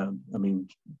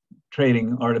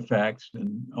 trading artifacts,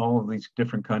 and all of these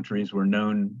different countries were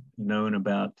known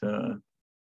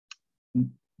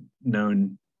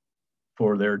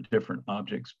for their different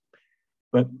objects.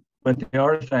 But the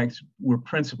artifacts were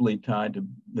principally tied to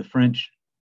the French,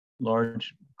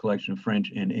 large collection of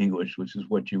French and English, which is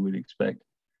what you would expect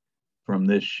from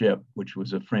this ship, which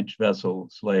was a French vessel,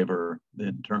 slaver,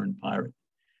 then turned pirate.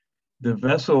 The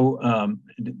vessel, I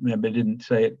didn't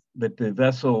say it, but the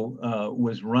vessel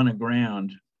was run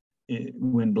aground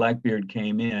when Blackbeard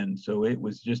came in. So it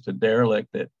was just a derelict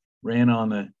that ran on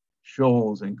the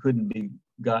shoals and couldn't be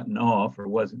gotten off, or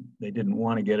they didn't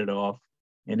want to get it off.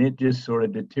 And it just sort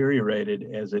of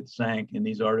deteriorated as it sank, and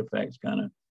these artifacts kind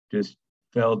of just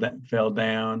fell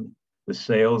down. The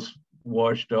sails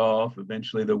washed off.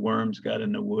 Eventually the worms got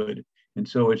in the wood. And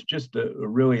so it's just a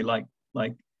really like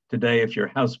today, if your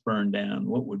house burned down,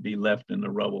 what would be left in the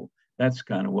rubble? That's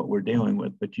kind of what we're dealing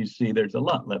with. But you see there's a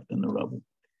lot left in the rubble.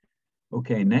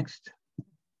 Okay, next.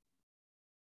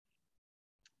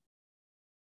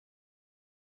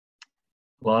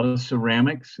 A lot of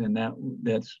ceramics, and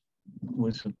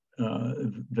was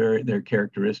they're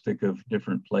characteristic of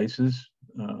different places,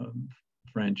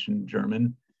 French and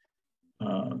German,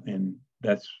 and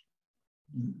that's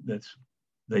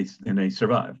they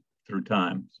survive through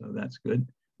time. So that's good.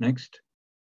 Next.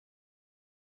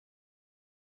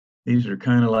 These are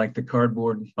kind of like the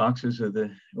cardboard boxes of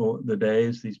the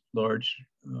days, these large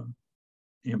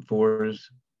amphoras,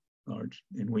 large,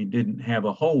 and we didn't have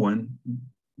a whole one.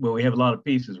 Well, we have a lot of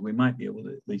pieces. We might be able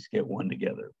to at least get one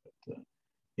together, but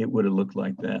it would have looked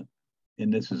like that.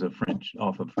 And this is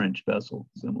off a French vessel,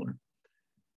 similar.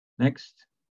 Next.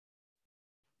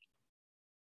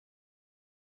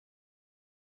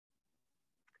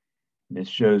 This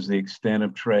shows the extent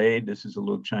of trade. This is a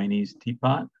little Chinese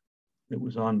teapot that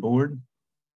was on board.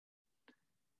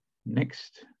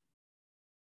 Next.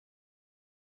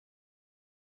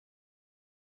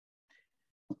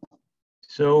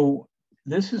 So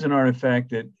this is an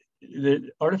artifact that the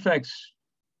artifacts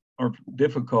are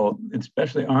difficult,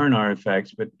 especially iron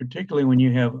artifacts, but particularly when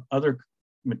you have other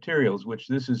materials, which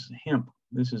this is hemp.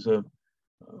 This is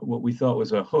what we thought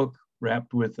was a hook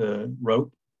wrapped with a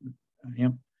rope,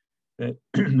 hemp, that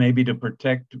maybe to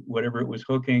protect whatever it was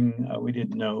hooking. We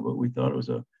didn't know, but we thought it was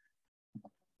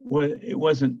it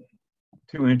wasn't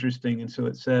too interesting, and so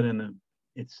it sat in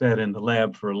the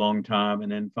lab for a long time,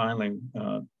 and then finally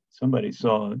somebody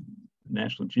saw a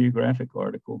National Geographic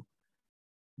article.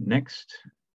 Next.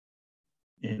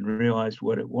 And realized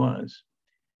what it was.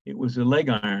 It was a leg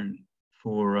iron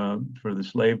for the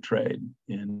slave trade,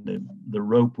 and the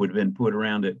rope would have been put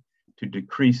around it to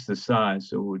decrease the size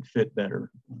so it would fit better,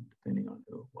 depending on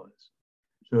who it was.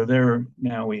 So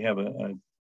now we have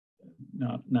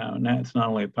now it's not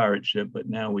only a pirate ship, but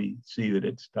now we see that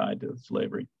it's tied to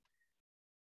slavery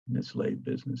and the slave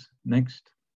business.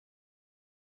 Next.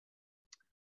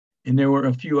 And there were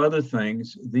a few other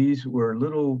things. These were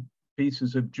little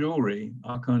pieces of jewelry,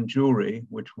 Akan jewelry,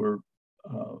 which were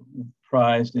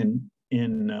prized in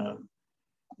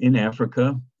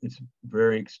Africa. It's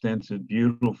very extensive,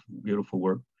 beautiful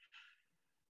work.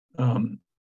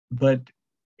 But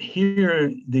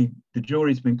here, the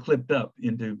jewelry's been clipped up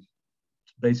into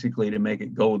basically to make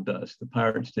it gold dust. The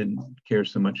pirates didn't care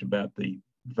so much about the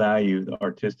value, the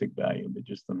artistic value, but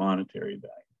just the monetary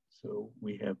value. So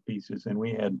we have pieces, and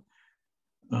we had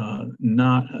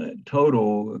not a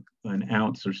total an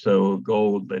ounce or so of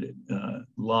gold, but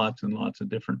lots and lots of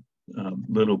different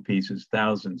little pieces,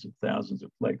 thousands of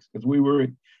flakes, because we were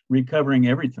recovering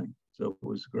everything. So it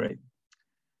was great.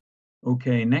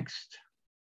 Okay, next.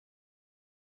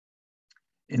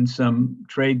 And some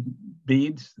trade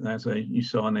beads, as you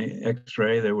saw in the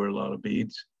X-ray, there were a lot of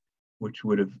beads, which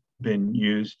would have been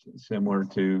used similar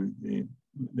to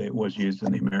that was used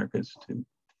in the Americas to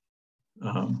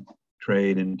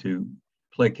trade and to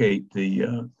placate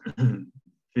the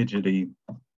fidgety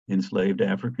enslaved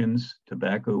Africans.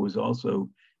 Tobacco was also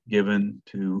given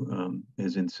to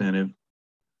as incentive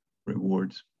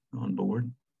rewards on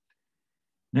board.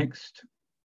 Next.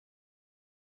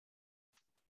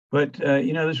 But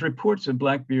there's reports of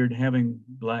Blackbeard having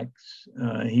blacks.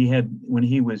 He had, when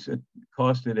he was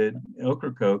accosted at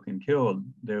Ocracoke and killed,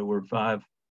 there were 5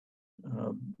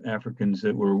 Africans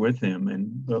that were with him,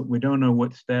 but we don't know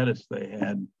what status they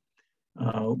had.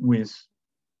 We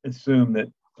assume that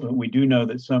we do know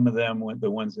that some of them, the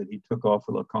ones that he took off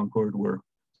of La Concorde, were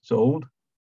sold,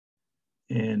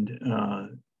 and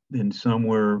then some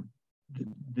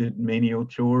did menial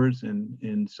chores,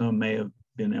 and some may have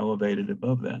been elevated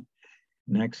above that.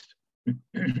 Next,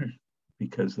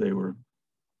 because they were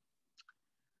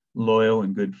loyal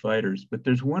and good fighters. But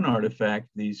there's one artifact,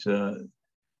 these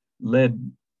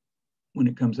lead, when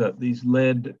it comes up, these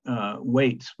lead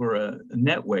weights were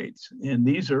net weights, and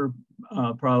these are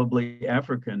probably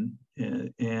African,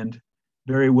 and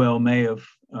very well may have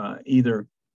either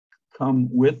come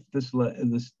with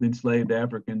the enslaved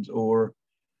Africans or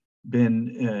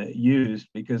been used,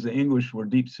 because the English were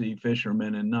deep sea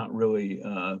fishermen and not really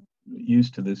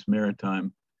used to this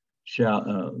maritime,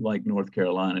 like North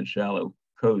Carolina, shallow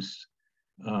coasts.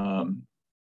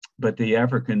 But the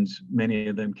Africans, many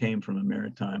of them came from a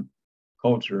maritime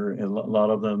culture. A lot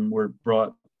of them were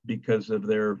brought because of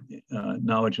their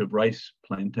knowledge of rice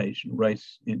plantation,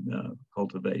 rice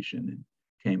cultivation, and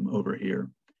came over here.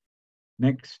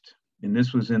 Next, and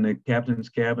this was in the captain's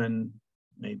cabin,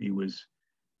 maybe was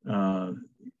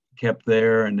kept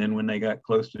there, and then when they got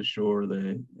close to shore,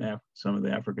 some of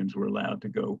the Africans were allowed to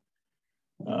go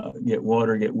get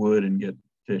water, get wood, and get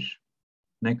fish.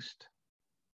 Next.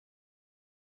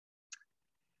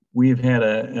 We've had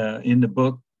in the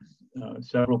book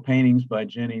several paintings by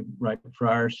Jenny Wright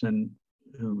Frierson,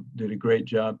 who did a great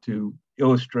job to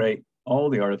illustrate all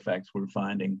the artifacts we're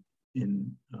finding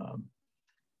in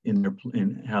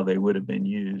how they would have been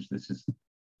used. This is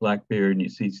Blackbeard, and you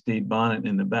see Stede Bonnet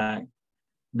in the back.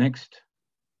 Next.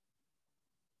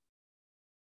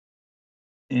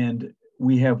 And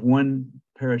we have one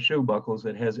pair of shoe buckles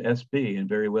that has SB, and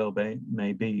very well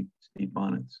may be Steve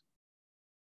Bonnet's.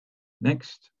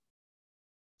 Next.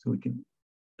 So we can,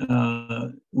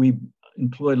 we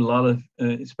employed a lot of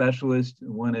specialists.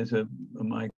 One is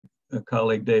my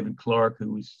colleague, David Clark,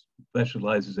 who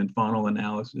specializes in faunal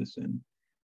analysis, and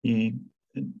he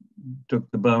took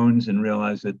the bones and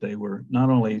realized that they were not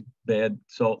only bad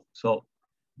salt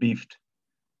beefed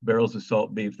barrels of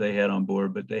salt beef they had on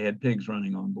board, but they had pigs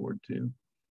running on board too,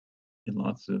 and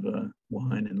lots of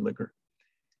wine and liquor.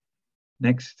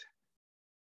 Next.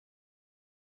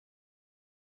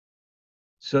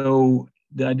 So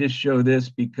I just show this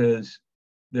because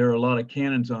there are a lot of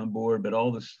cannons on board, but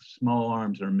all the small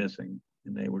arms are missing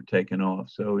and they were taken off.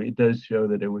 So it does show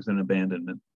that it was an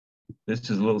abandonment. This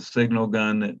is a little signal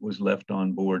gun that was left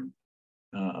on board,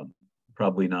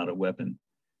 probably not a weapon.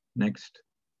 Next.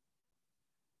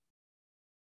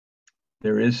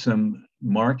 There is some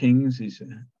markings, these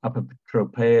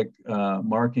apotropaic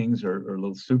markings or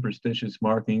little superstitious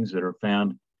markings that are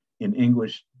found in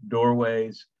English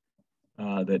doorways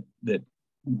that the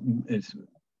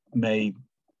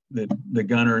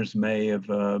gunners may have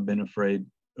been afraid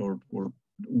or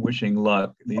wishing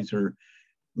luck. These are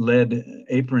lead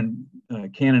apron,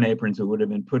 cannon aprons that would have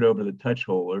been put over the touch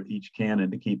hole or each cannon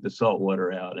to keep the salt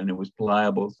water out, and it was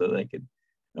pliable so they could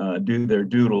do their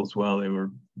doodles while they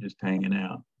were just hanging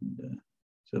out. And,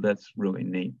 so that's really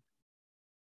neat.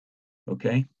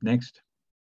 Okay, next.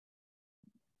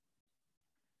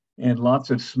 And lots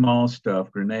of small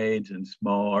stuff, grenades and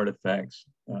small artifacts.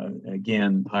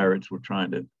 Again, pirates were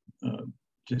trying to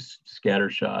just scatter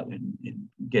shot and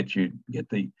get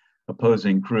the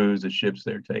opposing crews, the ships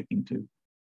they're taking, to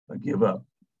give up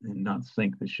and not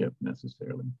sink the ship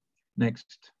necessarily.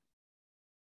 Next.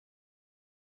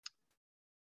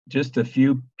 Just a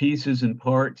few pieces and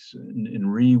parts and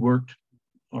reworked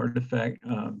artifact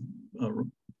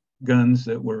guns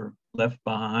that were left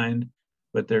behind,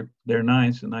 but they're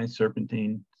nice, a nice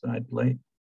serpentine side plate,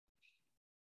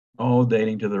 all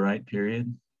dating to the right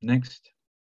period. Next.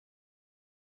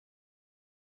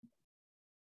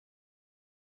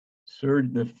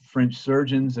 The French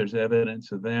surgeons, there's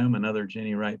evidence of them, another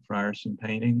Jenny Wright Frierson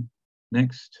painting.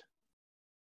 Next.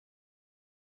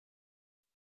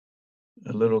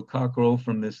 A little cockerel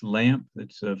from this lamp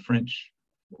that's a French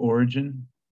origin.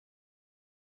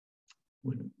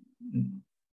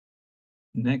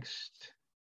 Next.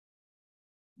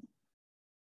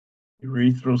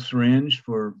 Urethral syringe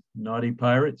for naughty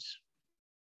pirates.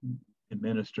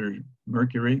 Administer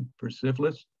mercury for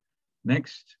syphilis.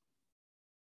 Next.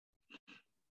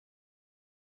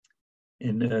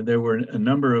 And there were a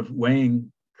number of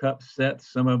weighing cup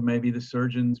sets. Some of them may be the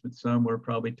surgeons, but some were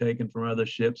probably taken from other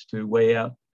ships to weigh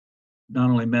out not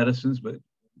only medicines, but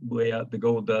weigh out the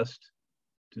gold dust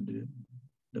to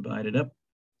divide it up.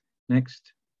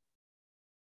 Next.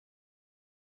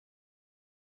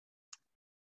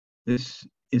 This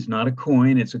is not a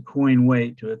coin, it's a coin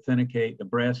weight to authenticate, a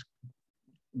brass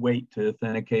weight to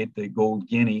authenticate the gold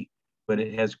guinea, but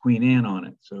it has Queen Anne on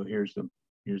it. So here's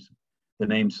the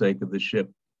namesake of the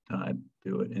ship tied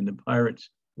to it. And the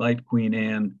pirates liked Queen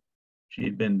Anne. She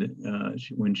had been,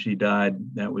 when she died,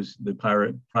 that was the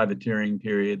privateering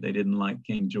period. They didn't like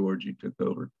King George, who took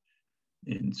over.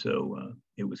 And so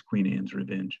it was Queen Anne's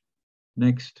revenge.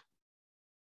 Next.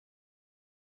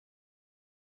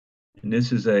 And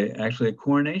this is actually a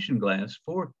coronation glass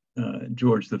for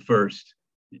George I,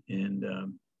 and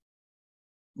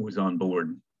was on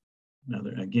board.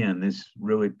 Again, this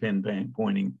really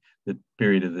pinpointing the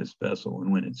period of this vessel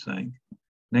and when it sank.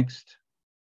 Next.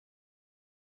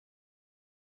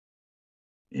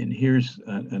 And here's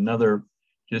another,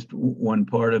 just one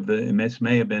part of this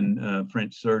may have been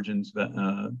French surgeon's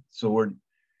sword,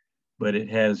 but it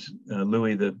has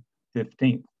Louis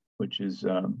XV, which is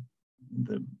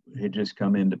had just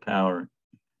come into power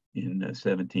in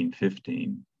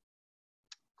 1715.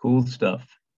 Cool stuff.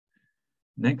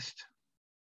 Next.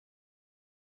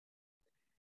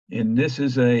 And this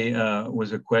is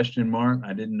was a question mark.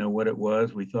 I didn't know what it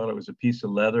was. We thought it was a piece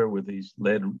of leather with these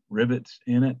lead rivets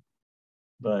in it,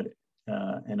 but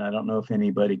and I don't know if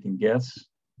anybody can guess,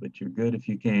 but you're good if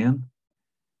you can.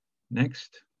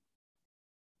 Next.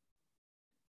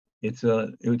 It's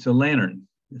a lantern,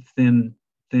 a thin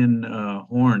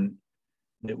horn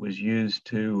that was used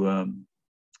to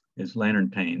as lantern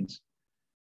panes,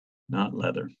 not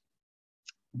leather.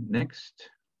 Next.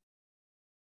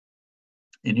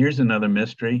 And here's another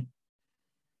mystery.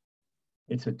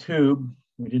 It's a tube.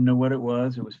 We didn't know what it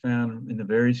was. It was found in the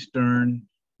very stern,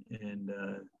 and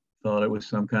thought it was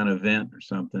some kind of vent or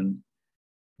something.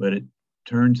 But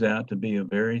turns out to be a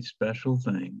very special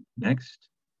thing. Next,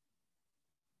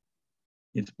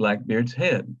 it's Blackbeard's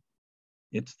head.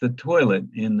 It's the toilet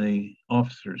in the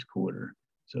officer's quarter.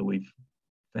 So we've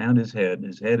found his head.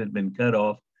 His head had been cut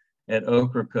off at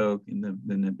Ocracoke in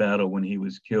the battle when he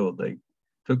was killed. They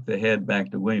took the head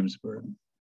back to Williamsburg.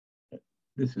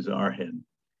 This is our head.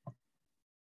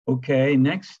 Okay,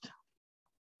 next.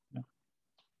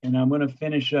 And I'm going to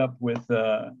finish up with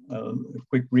a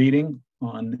quick reading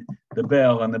on the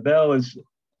bell. And the bell is,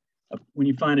 when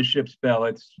you find a ship's bell,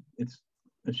 it's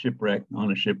a shipwreck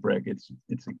on a shipwreck. It's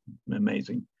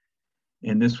amazing.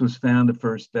 And this was found the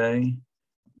first day.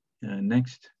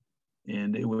 Next.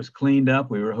 And it was cleaned up.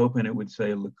 We were hoping it would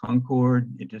say La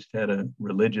Concorde. It just had a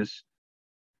religious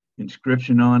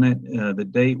inscription on it. The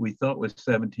date we thought was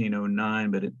 1709,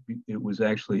 but it was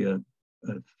actually a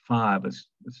 5.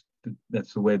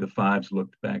 That's the way the 5s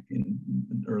looked back in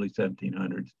the early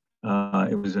 1700s.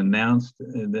 It was announced,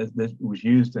 that was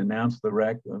used to announce the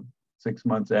wreck 6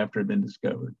 months after it had been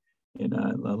discovered. And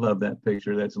I love that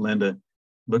picture. That's Linda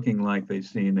looking like they've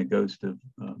seen the ghost of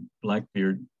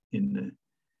Blackbeard in the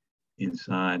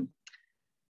inside.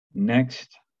 Next.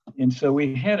 And so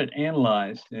we had it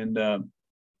analyzed, and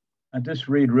I just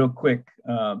read real quick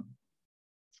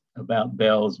about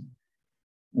bells.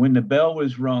 When the bell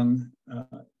was rung,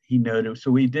 he noted, so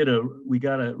we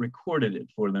recorded it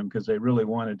for them because they really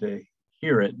wanted to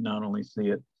hear it, not only see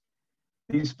it.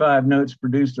 These 5 notes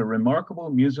produced a remarkable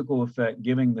musical effect,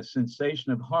 giving the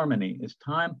sensation of harmony. As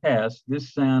time passed,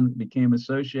 this sound became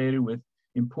associated with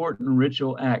important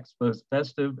ritual acts, both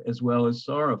festive as well as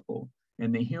sorrowful,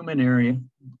 and the human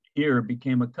ear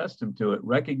became accustomed to it,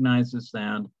 recognized the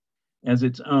sound as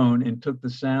its own, and took the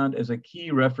sound as a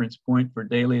key reference point for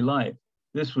daily life.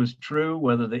 This was true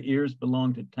whether the ears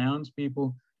belonged to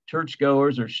townspeople,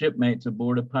 churchgoers, or shipmates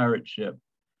aboard a pirate ship.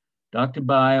 Dr.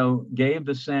 Bio gave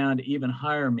the sound even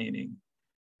higher meaning.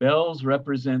 Bells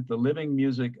represent the living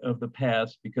music of the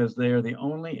past because they are the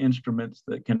only instruments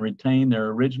that can retain their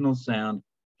original sound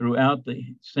throughout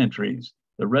the centuries.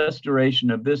 The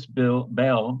restoration of this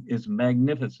bell is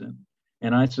magnificent,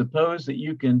 and I suppose that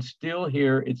you can still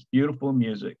hear its beautiful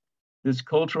music. This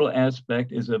cultural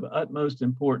aspect is of utmost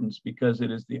importance because it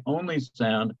is the only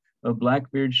sound of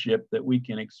Blackbeard's ship that we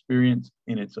can experience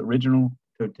in its original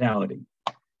totality.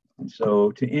 And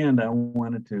so to end, I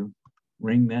wanted to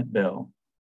ring that bell.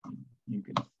 You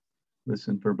can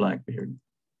listen for Blackbeard.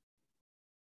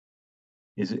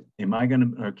 Am I gonna,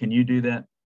 or can you do that?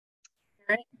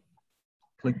 All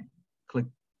right.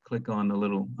 Click on the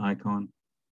little icon.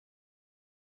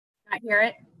 I hear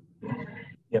it.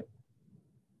 Yep.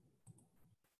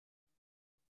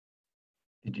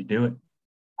 Did you do it?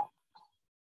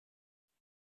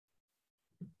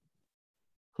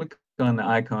 Click on the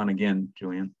icon again,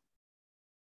 Julian.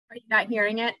 Are you not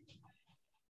hearing it?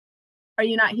 Are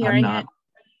you not hearing it?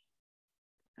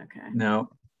 Okay. No. All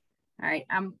right.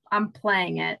 I'm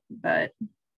playing it, but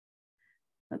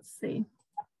let's see.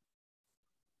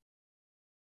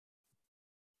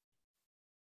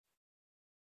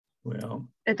 Well,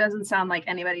 it doesn't sound like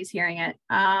anybody's hearing it.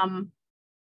 Can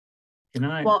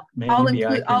I? Well, I'll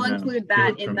include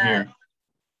that in the here.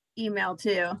 email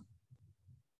too.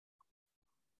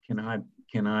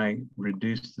 Can I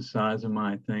reduce the size of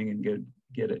my thing and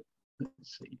get it?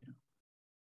 Let's see.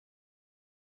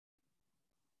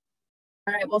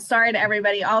 All right. Well, sorry to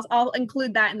everybody. I'll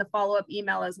include that in the follow-up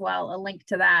email as well. A link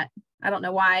to that. I don't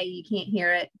know why you can't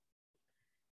hear it.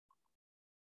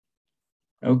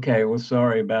 Okay. Well,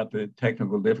 sorry about the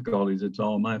technical difficulties. It's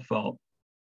all my fault.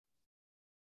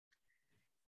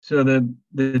 So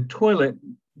the toilet.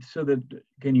 So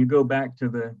can you go back to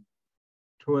the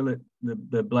toilet?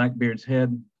 The Blackbeard's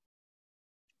head.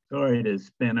 Sorry to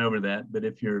spin over that, but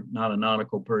if you're not a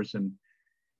nautical person,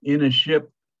 in a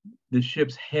ship, the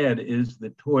ship's head is the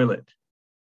toilet.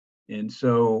 And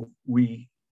so we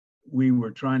were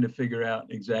trying to figure out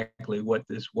exactly what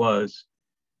this was.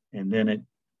 And then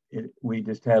we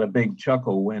just had a big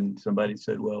chuckle when somebody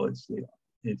said, well, it's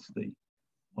the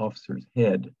officer's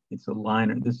head. It's a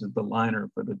liner. This is the liner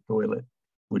for the toilet,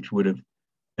 which would have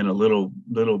been a little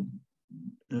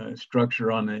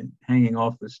structure on the hanging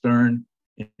off the stern,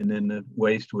 and then the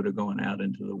waste would have gone out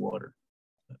into the water.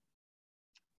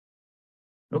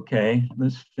 Okay,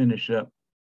 let's finish up.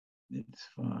 It's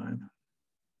 5.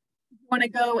 Want to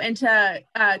go into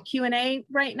Q&A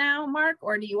right now, Mark,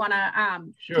 or do you want to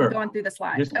sure. keep going through the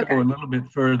slides? Just go a little bit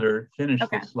further, finish the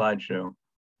slideshow.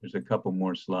 There's a couple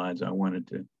more slides I wanted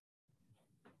to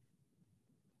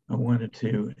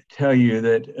tell you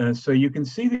that so you can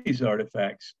see these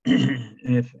artifacts.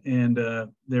 There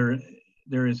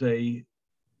is a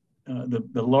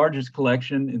the largest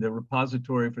collection in the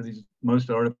repository for these most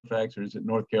artifacts is at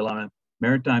North Carolina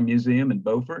Maritime Museum in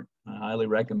Beaufort. I highly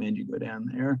recommend you go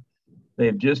down there.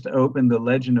 They've just opened the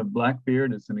Legend of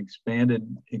Blackbeard. It's an expanded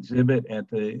exhibit at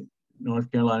the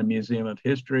North Carolina Museum of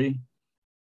History.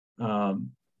 And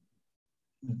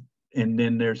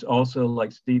then there's also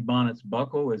like Steve Bonnet's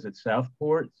Buckle is at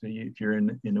Southport. So if you're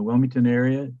in the Wilmington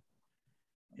area,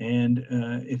 and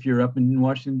if you're up in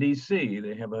Washington, D.C.,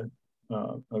 they have a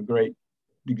great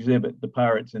exhibit, The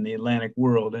Pirates in the Atlantic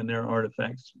World, and their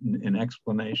artifacts and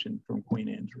explanation from Queen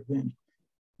Anne's Revenge.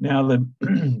 Now,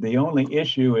 the only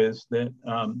issue is that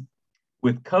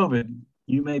with COVID,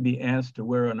 you may be asked to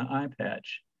wear an eye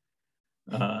patch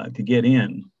to get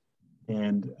in,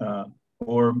 and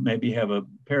or maybe have a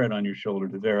parrot on your shoulder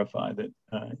to verify that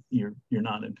you're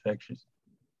not infectious.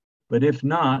 But if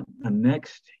not,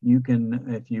 next you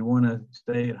can, if you want to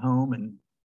stay at home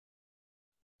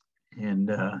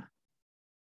and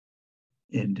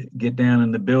get down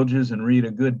in the bilges and read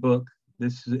a good book.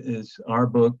 This is our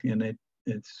book, and it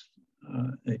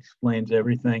explains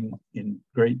everything in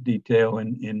great detail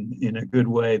and in a good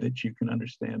way that you can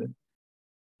understand it.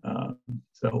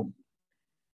 So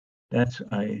that's,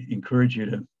 I encourage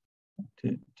you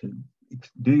to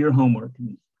do your homework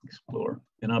and explore.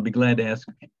 And I'll be glad to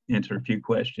answer a few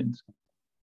questions.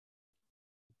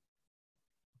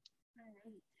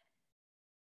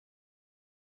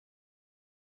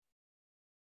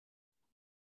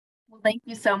 Well, thank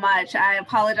you so much. I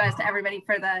apologize to everybody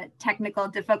for the technical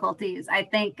difficulties. I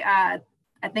think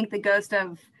the ghost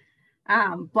of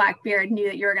Blackbeard knew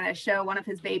that you were going to show one of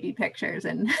his baby pictures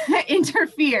and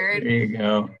interfered. There you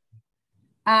go.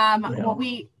 Well,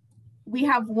 we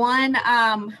have one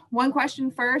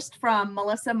question first from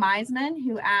Melissa Meisman,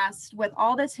 who asked, with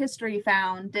all this history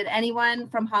found, did anyone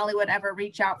from Hollywood ever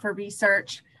reach out for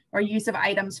research or use of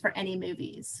items for any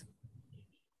movies?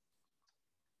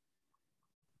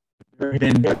 There have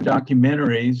been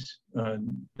documentaries.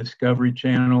 Discovery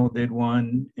Channel did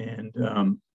one, and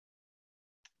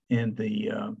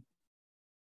the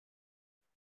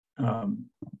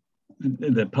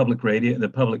public radio, the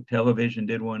public television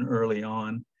did one early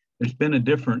on. There's been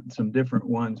some different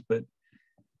ones, but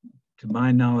to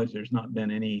my knowledge, there's not been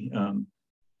any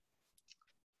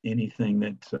anything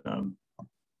that's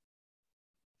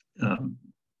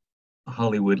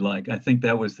Hollywood-like. I think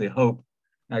that was the hope.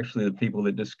 Actually, the people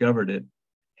that discovered it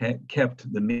had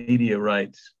kept the media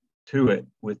rights to it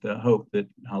with the hope that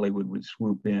Hollywood would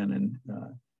swoop in, and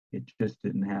it just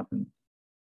didn't happen.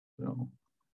 So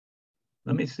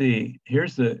let me see.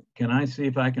 Can I see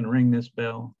if I can ring this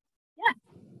bell? Yeah.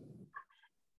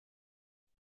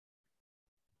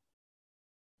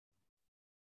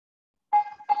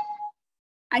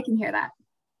 I can hear that.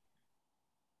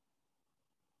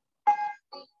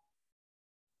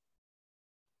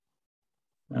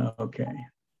 Okay,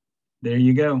 there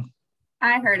you go.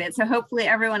 I heard it, so hopefully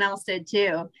everyone else did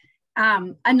too.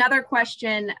 Another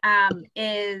question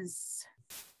is,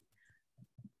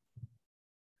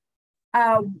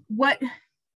 what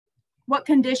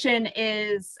condition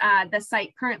is the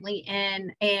site currently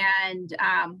in, and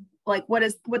like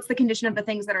what's the condition of the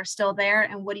things that are still there,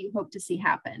 and what do you hope to see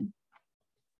happen?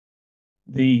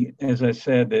 As I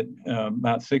said, that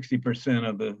about 60%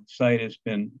 of the site has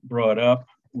been brought up.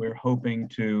 We're hoping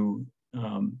to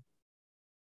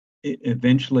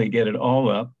eventually get it all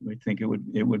up. We think it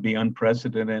would be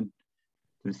unprecedented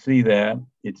to see that.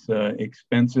 It's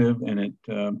expensive, and it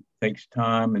takes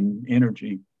time and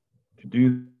energy to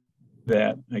do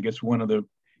that. I guess one of the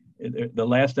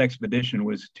last expedition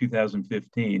was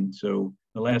 2015. So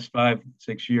the last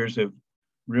 5-6 years have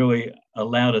really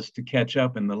allowed us to catch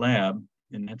up in the lab,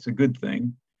 and that's a good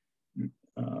thing.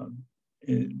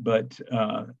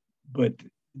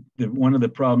 But one of the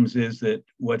problems is that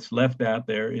what's left out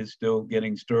there is still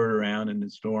getting stirred around in the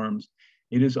storms.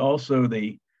 It is also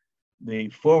the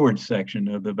forward section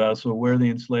of the vessel where the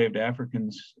enslaved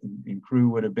Africans and crew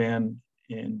would have been.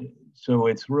 And so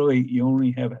it's really, you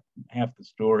only have half the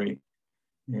story.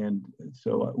 And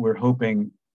so we're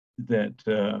hoping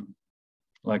that,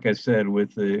 like I said,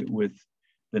 with the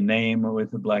name,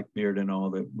 with the Blackbeard and all,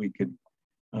 that we could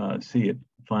see it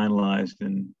finalized,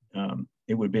 and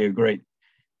it would be a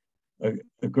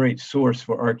great source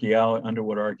for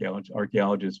underwater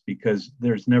archaeologists, because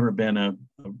there's never been a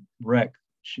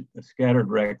scattered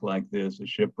wreck like this, a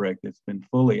shipwreck that's been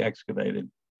fully excavated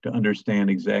to understand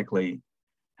exactly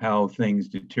how things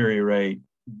deteriorate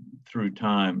through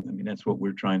time. I mean, that's what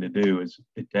we're trying to do as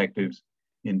detectives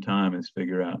in time, is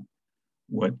figure out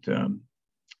what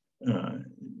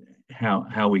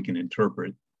how we can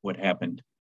interpret what happened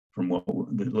from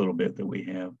the little bit that we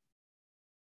have.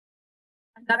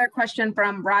 Another question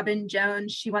from Robin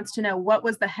Jones. She wants to know, what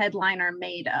was the headliner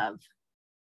made of?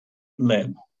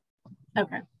 Lead.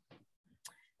 Okay.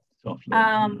 Soft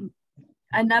lead.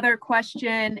 Another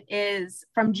question is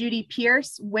from Judy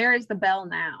Pierce. Where is the bell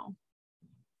now?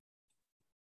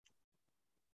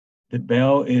 The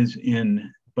bell is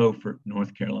in Beaufort,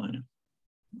 North Carolina,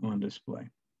 on display.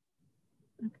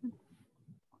 Okay.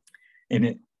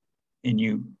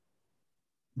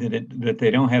 That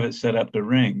they don't have it set up to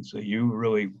ring, so you were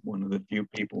really one of the few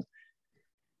people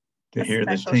to hear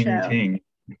the ting ting,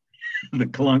 the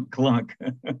clunk clunk.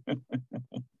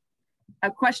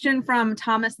 A question from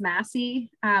Thomas Massey.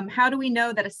 How do we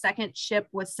know that a second ship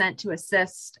was sent to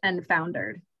assist and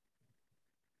foundered?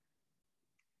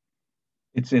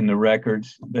 It's in the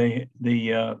records. The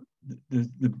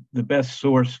best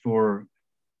source for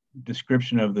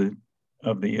description of the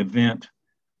event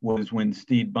was when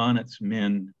Stede Bonnet's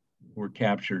men were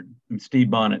captured. And Stede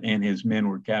Bonnet and his men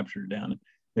were captured down.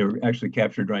 They were actually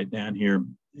captured right down here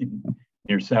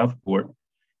near Southport,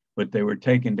 but they were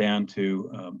taken down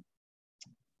to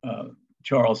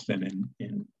Charleston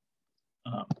and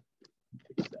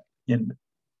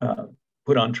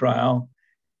put on trial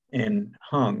and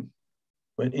hung.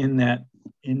 But in that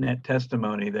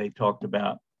testimony, they talked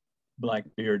about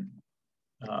Blackbeard,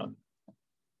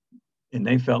 and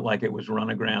they felt like it was run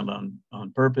aground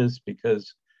on purpose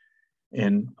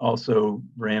and also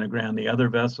ran aground the other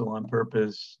vessel on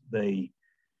purpose. And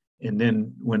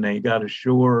then when they got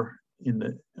ashore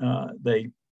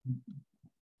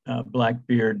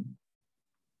Blackbeard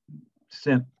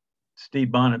sent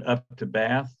Stede Bonnet up to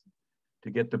Bath to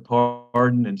get the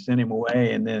pardon and sent him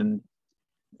away. And then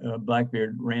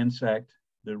Blackbeard ransacked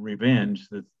the Revenge,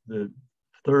 the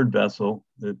third vessel,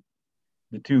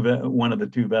 one of the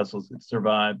two vessels that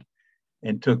survived,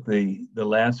 and took the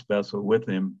last vessel with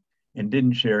him and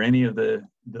didn't share any of the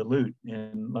loot.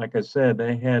 And like I said,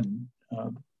 they had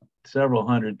several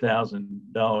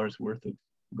 $100,000 worth of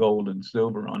gold and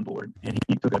silver on board, and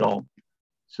he took it all.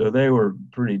 So they were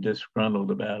pretty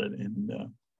disgruntled about it, and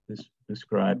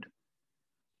described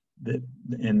that.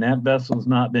 And that vessel's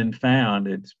not been found.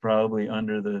 It's probably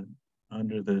under the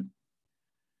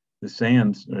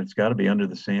sands, or it's got to be under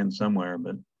the sand somewhere.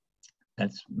 But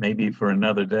that's maybe for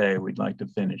another day. We'd like to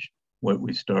finish what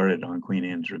we started on Queen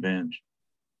Anne's Revenge.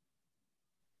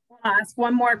 I'll ask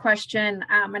one more question.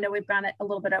 I know we've gone a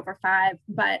little bit over 5,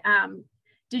 but a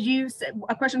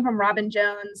question from Robin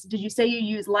Jones, did you say you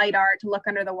use LiDAR to look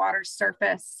under the water's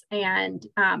surface, and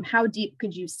how deep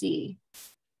could you see?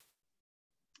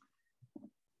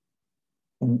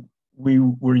 We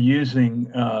were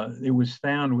using, it was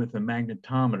found with a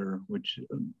magnetometer, which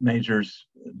measures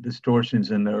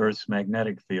distortions in the Earth's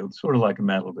magnetic field, sort of like a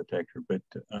metal detector, but,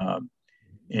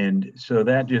 and so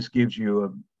that just gives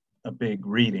you a big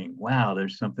reading. Wow,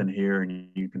 there's something here, and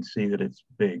you can see that it's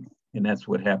big. And that's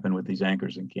what happened with these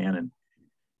anchors and cannon.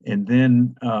 And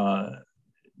then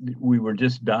we were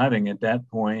just diving at that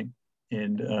point,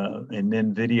 and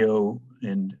then video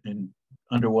and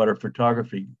underwater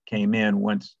photography came in.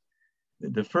 Once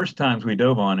the first times we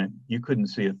dove on it, you couldn't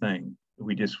see a thing.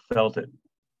 We just felt it.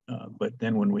 But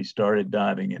then when we started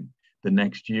diving in the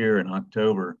next year in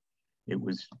October, it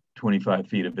was 25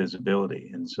 feet of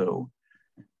visibility. And so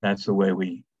that's the way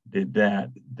we did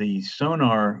that. The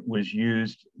sonar was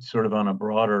used sort of on a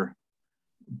broader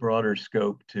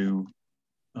scope to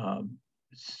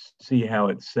see how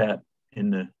it set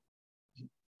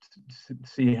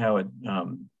see how it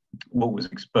what was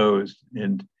exposed.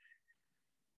 And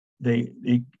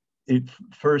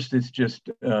first it's just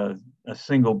a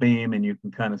single beam, and you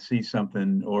can kind of see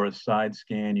something, or a side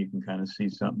scan, you can kind of see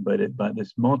something. But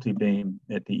this multi-beam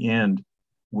at the end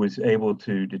was able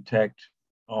to detect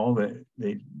all the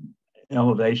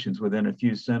elevations within a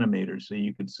few centimeters, so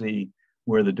you could see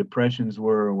where the depressions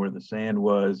were and where the sand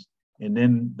was. And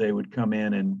then they would come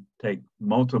in and take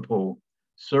multiple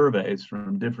surveys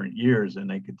from different years, and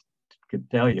they could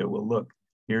tell you, well, look,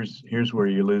 here's where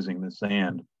you're losing the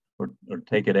sand, or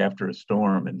take it after a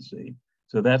storm and see.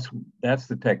 So that's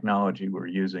the technology we're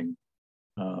using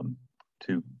to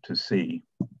see.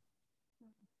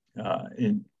 I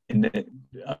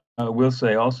will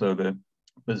say also the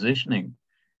positioning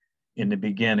in the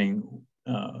beginning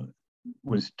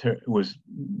was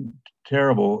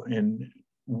terrible, and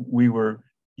we were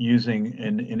using,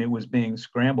 and it was being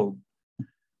scrambled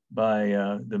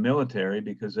by the military,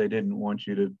 because they didn't want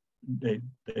you to, they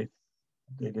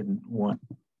didn't want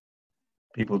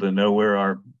people to know where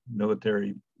our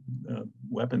military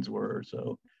weapons were.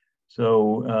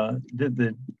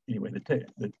 Anyway,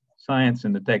 the science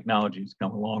and the technology has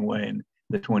come a long way in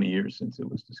the 20 years since it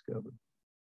was discovered.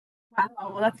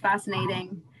 Wow, well, that's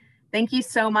fascinating. Thank you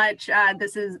so much.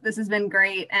 This has been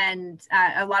great, and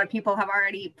a lot of people have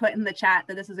already put in the chat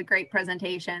that this is a great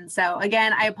presentation. So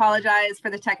again, I apologize for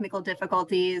the technical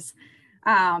difficulties.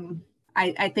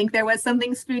 I think there was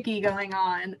something spooky going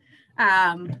on,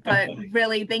 but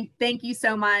really thank you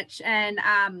so much, and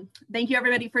thank you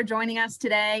everybody for joining us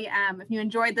today. If you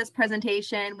enjoyed this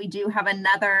presentation, we do have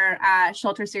another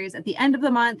shelter series at the end of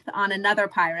the month on another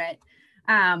pirate.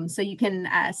 So you can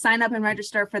sign up and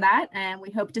register for that, and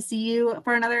we hope to see you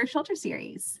for another shelter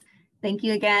series. Thank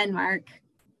you again, Mark.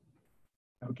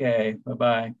 Okay,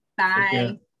 bye-bye.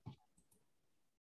 Bye.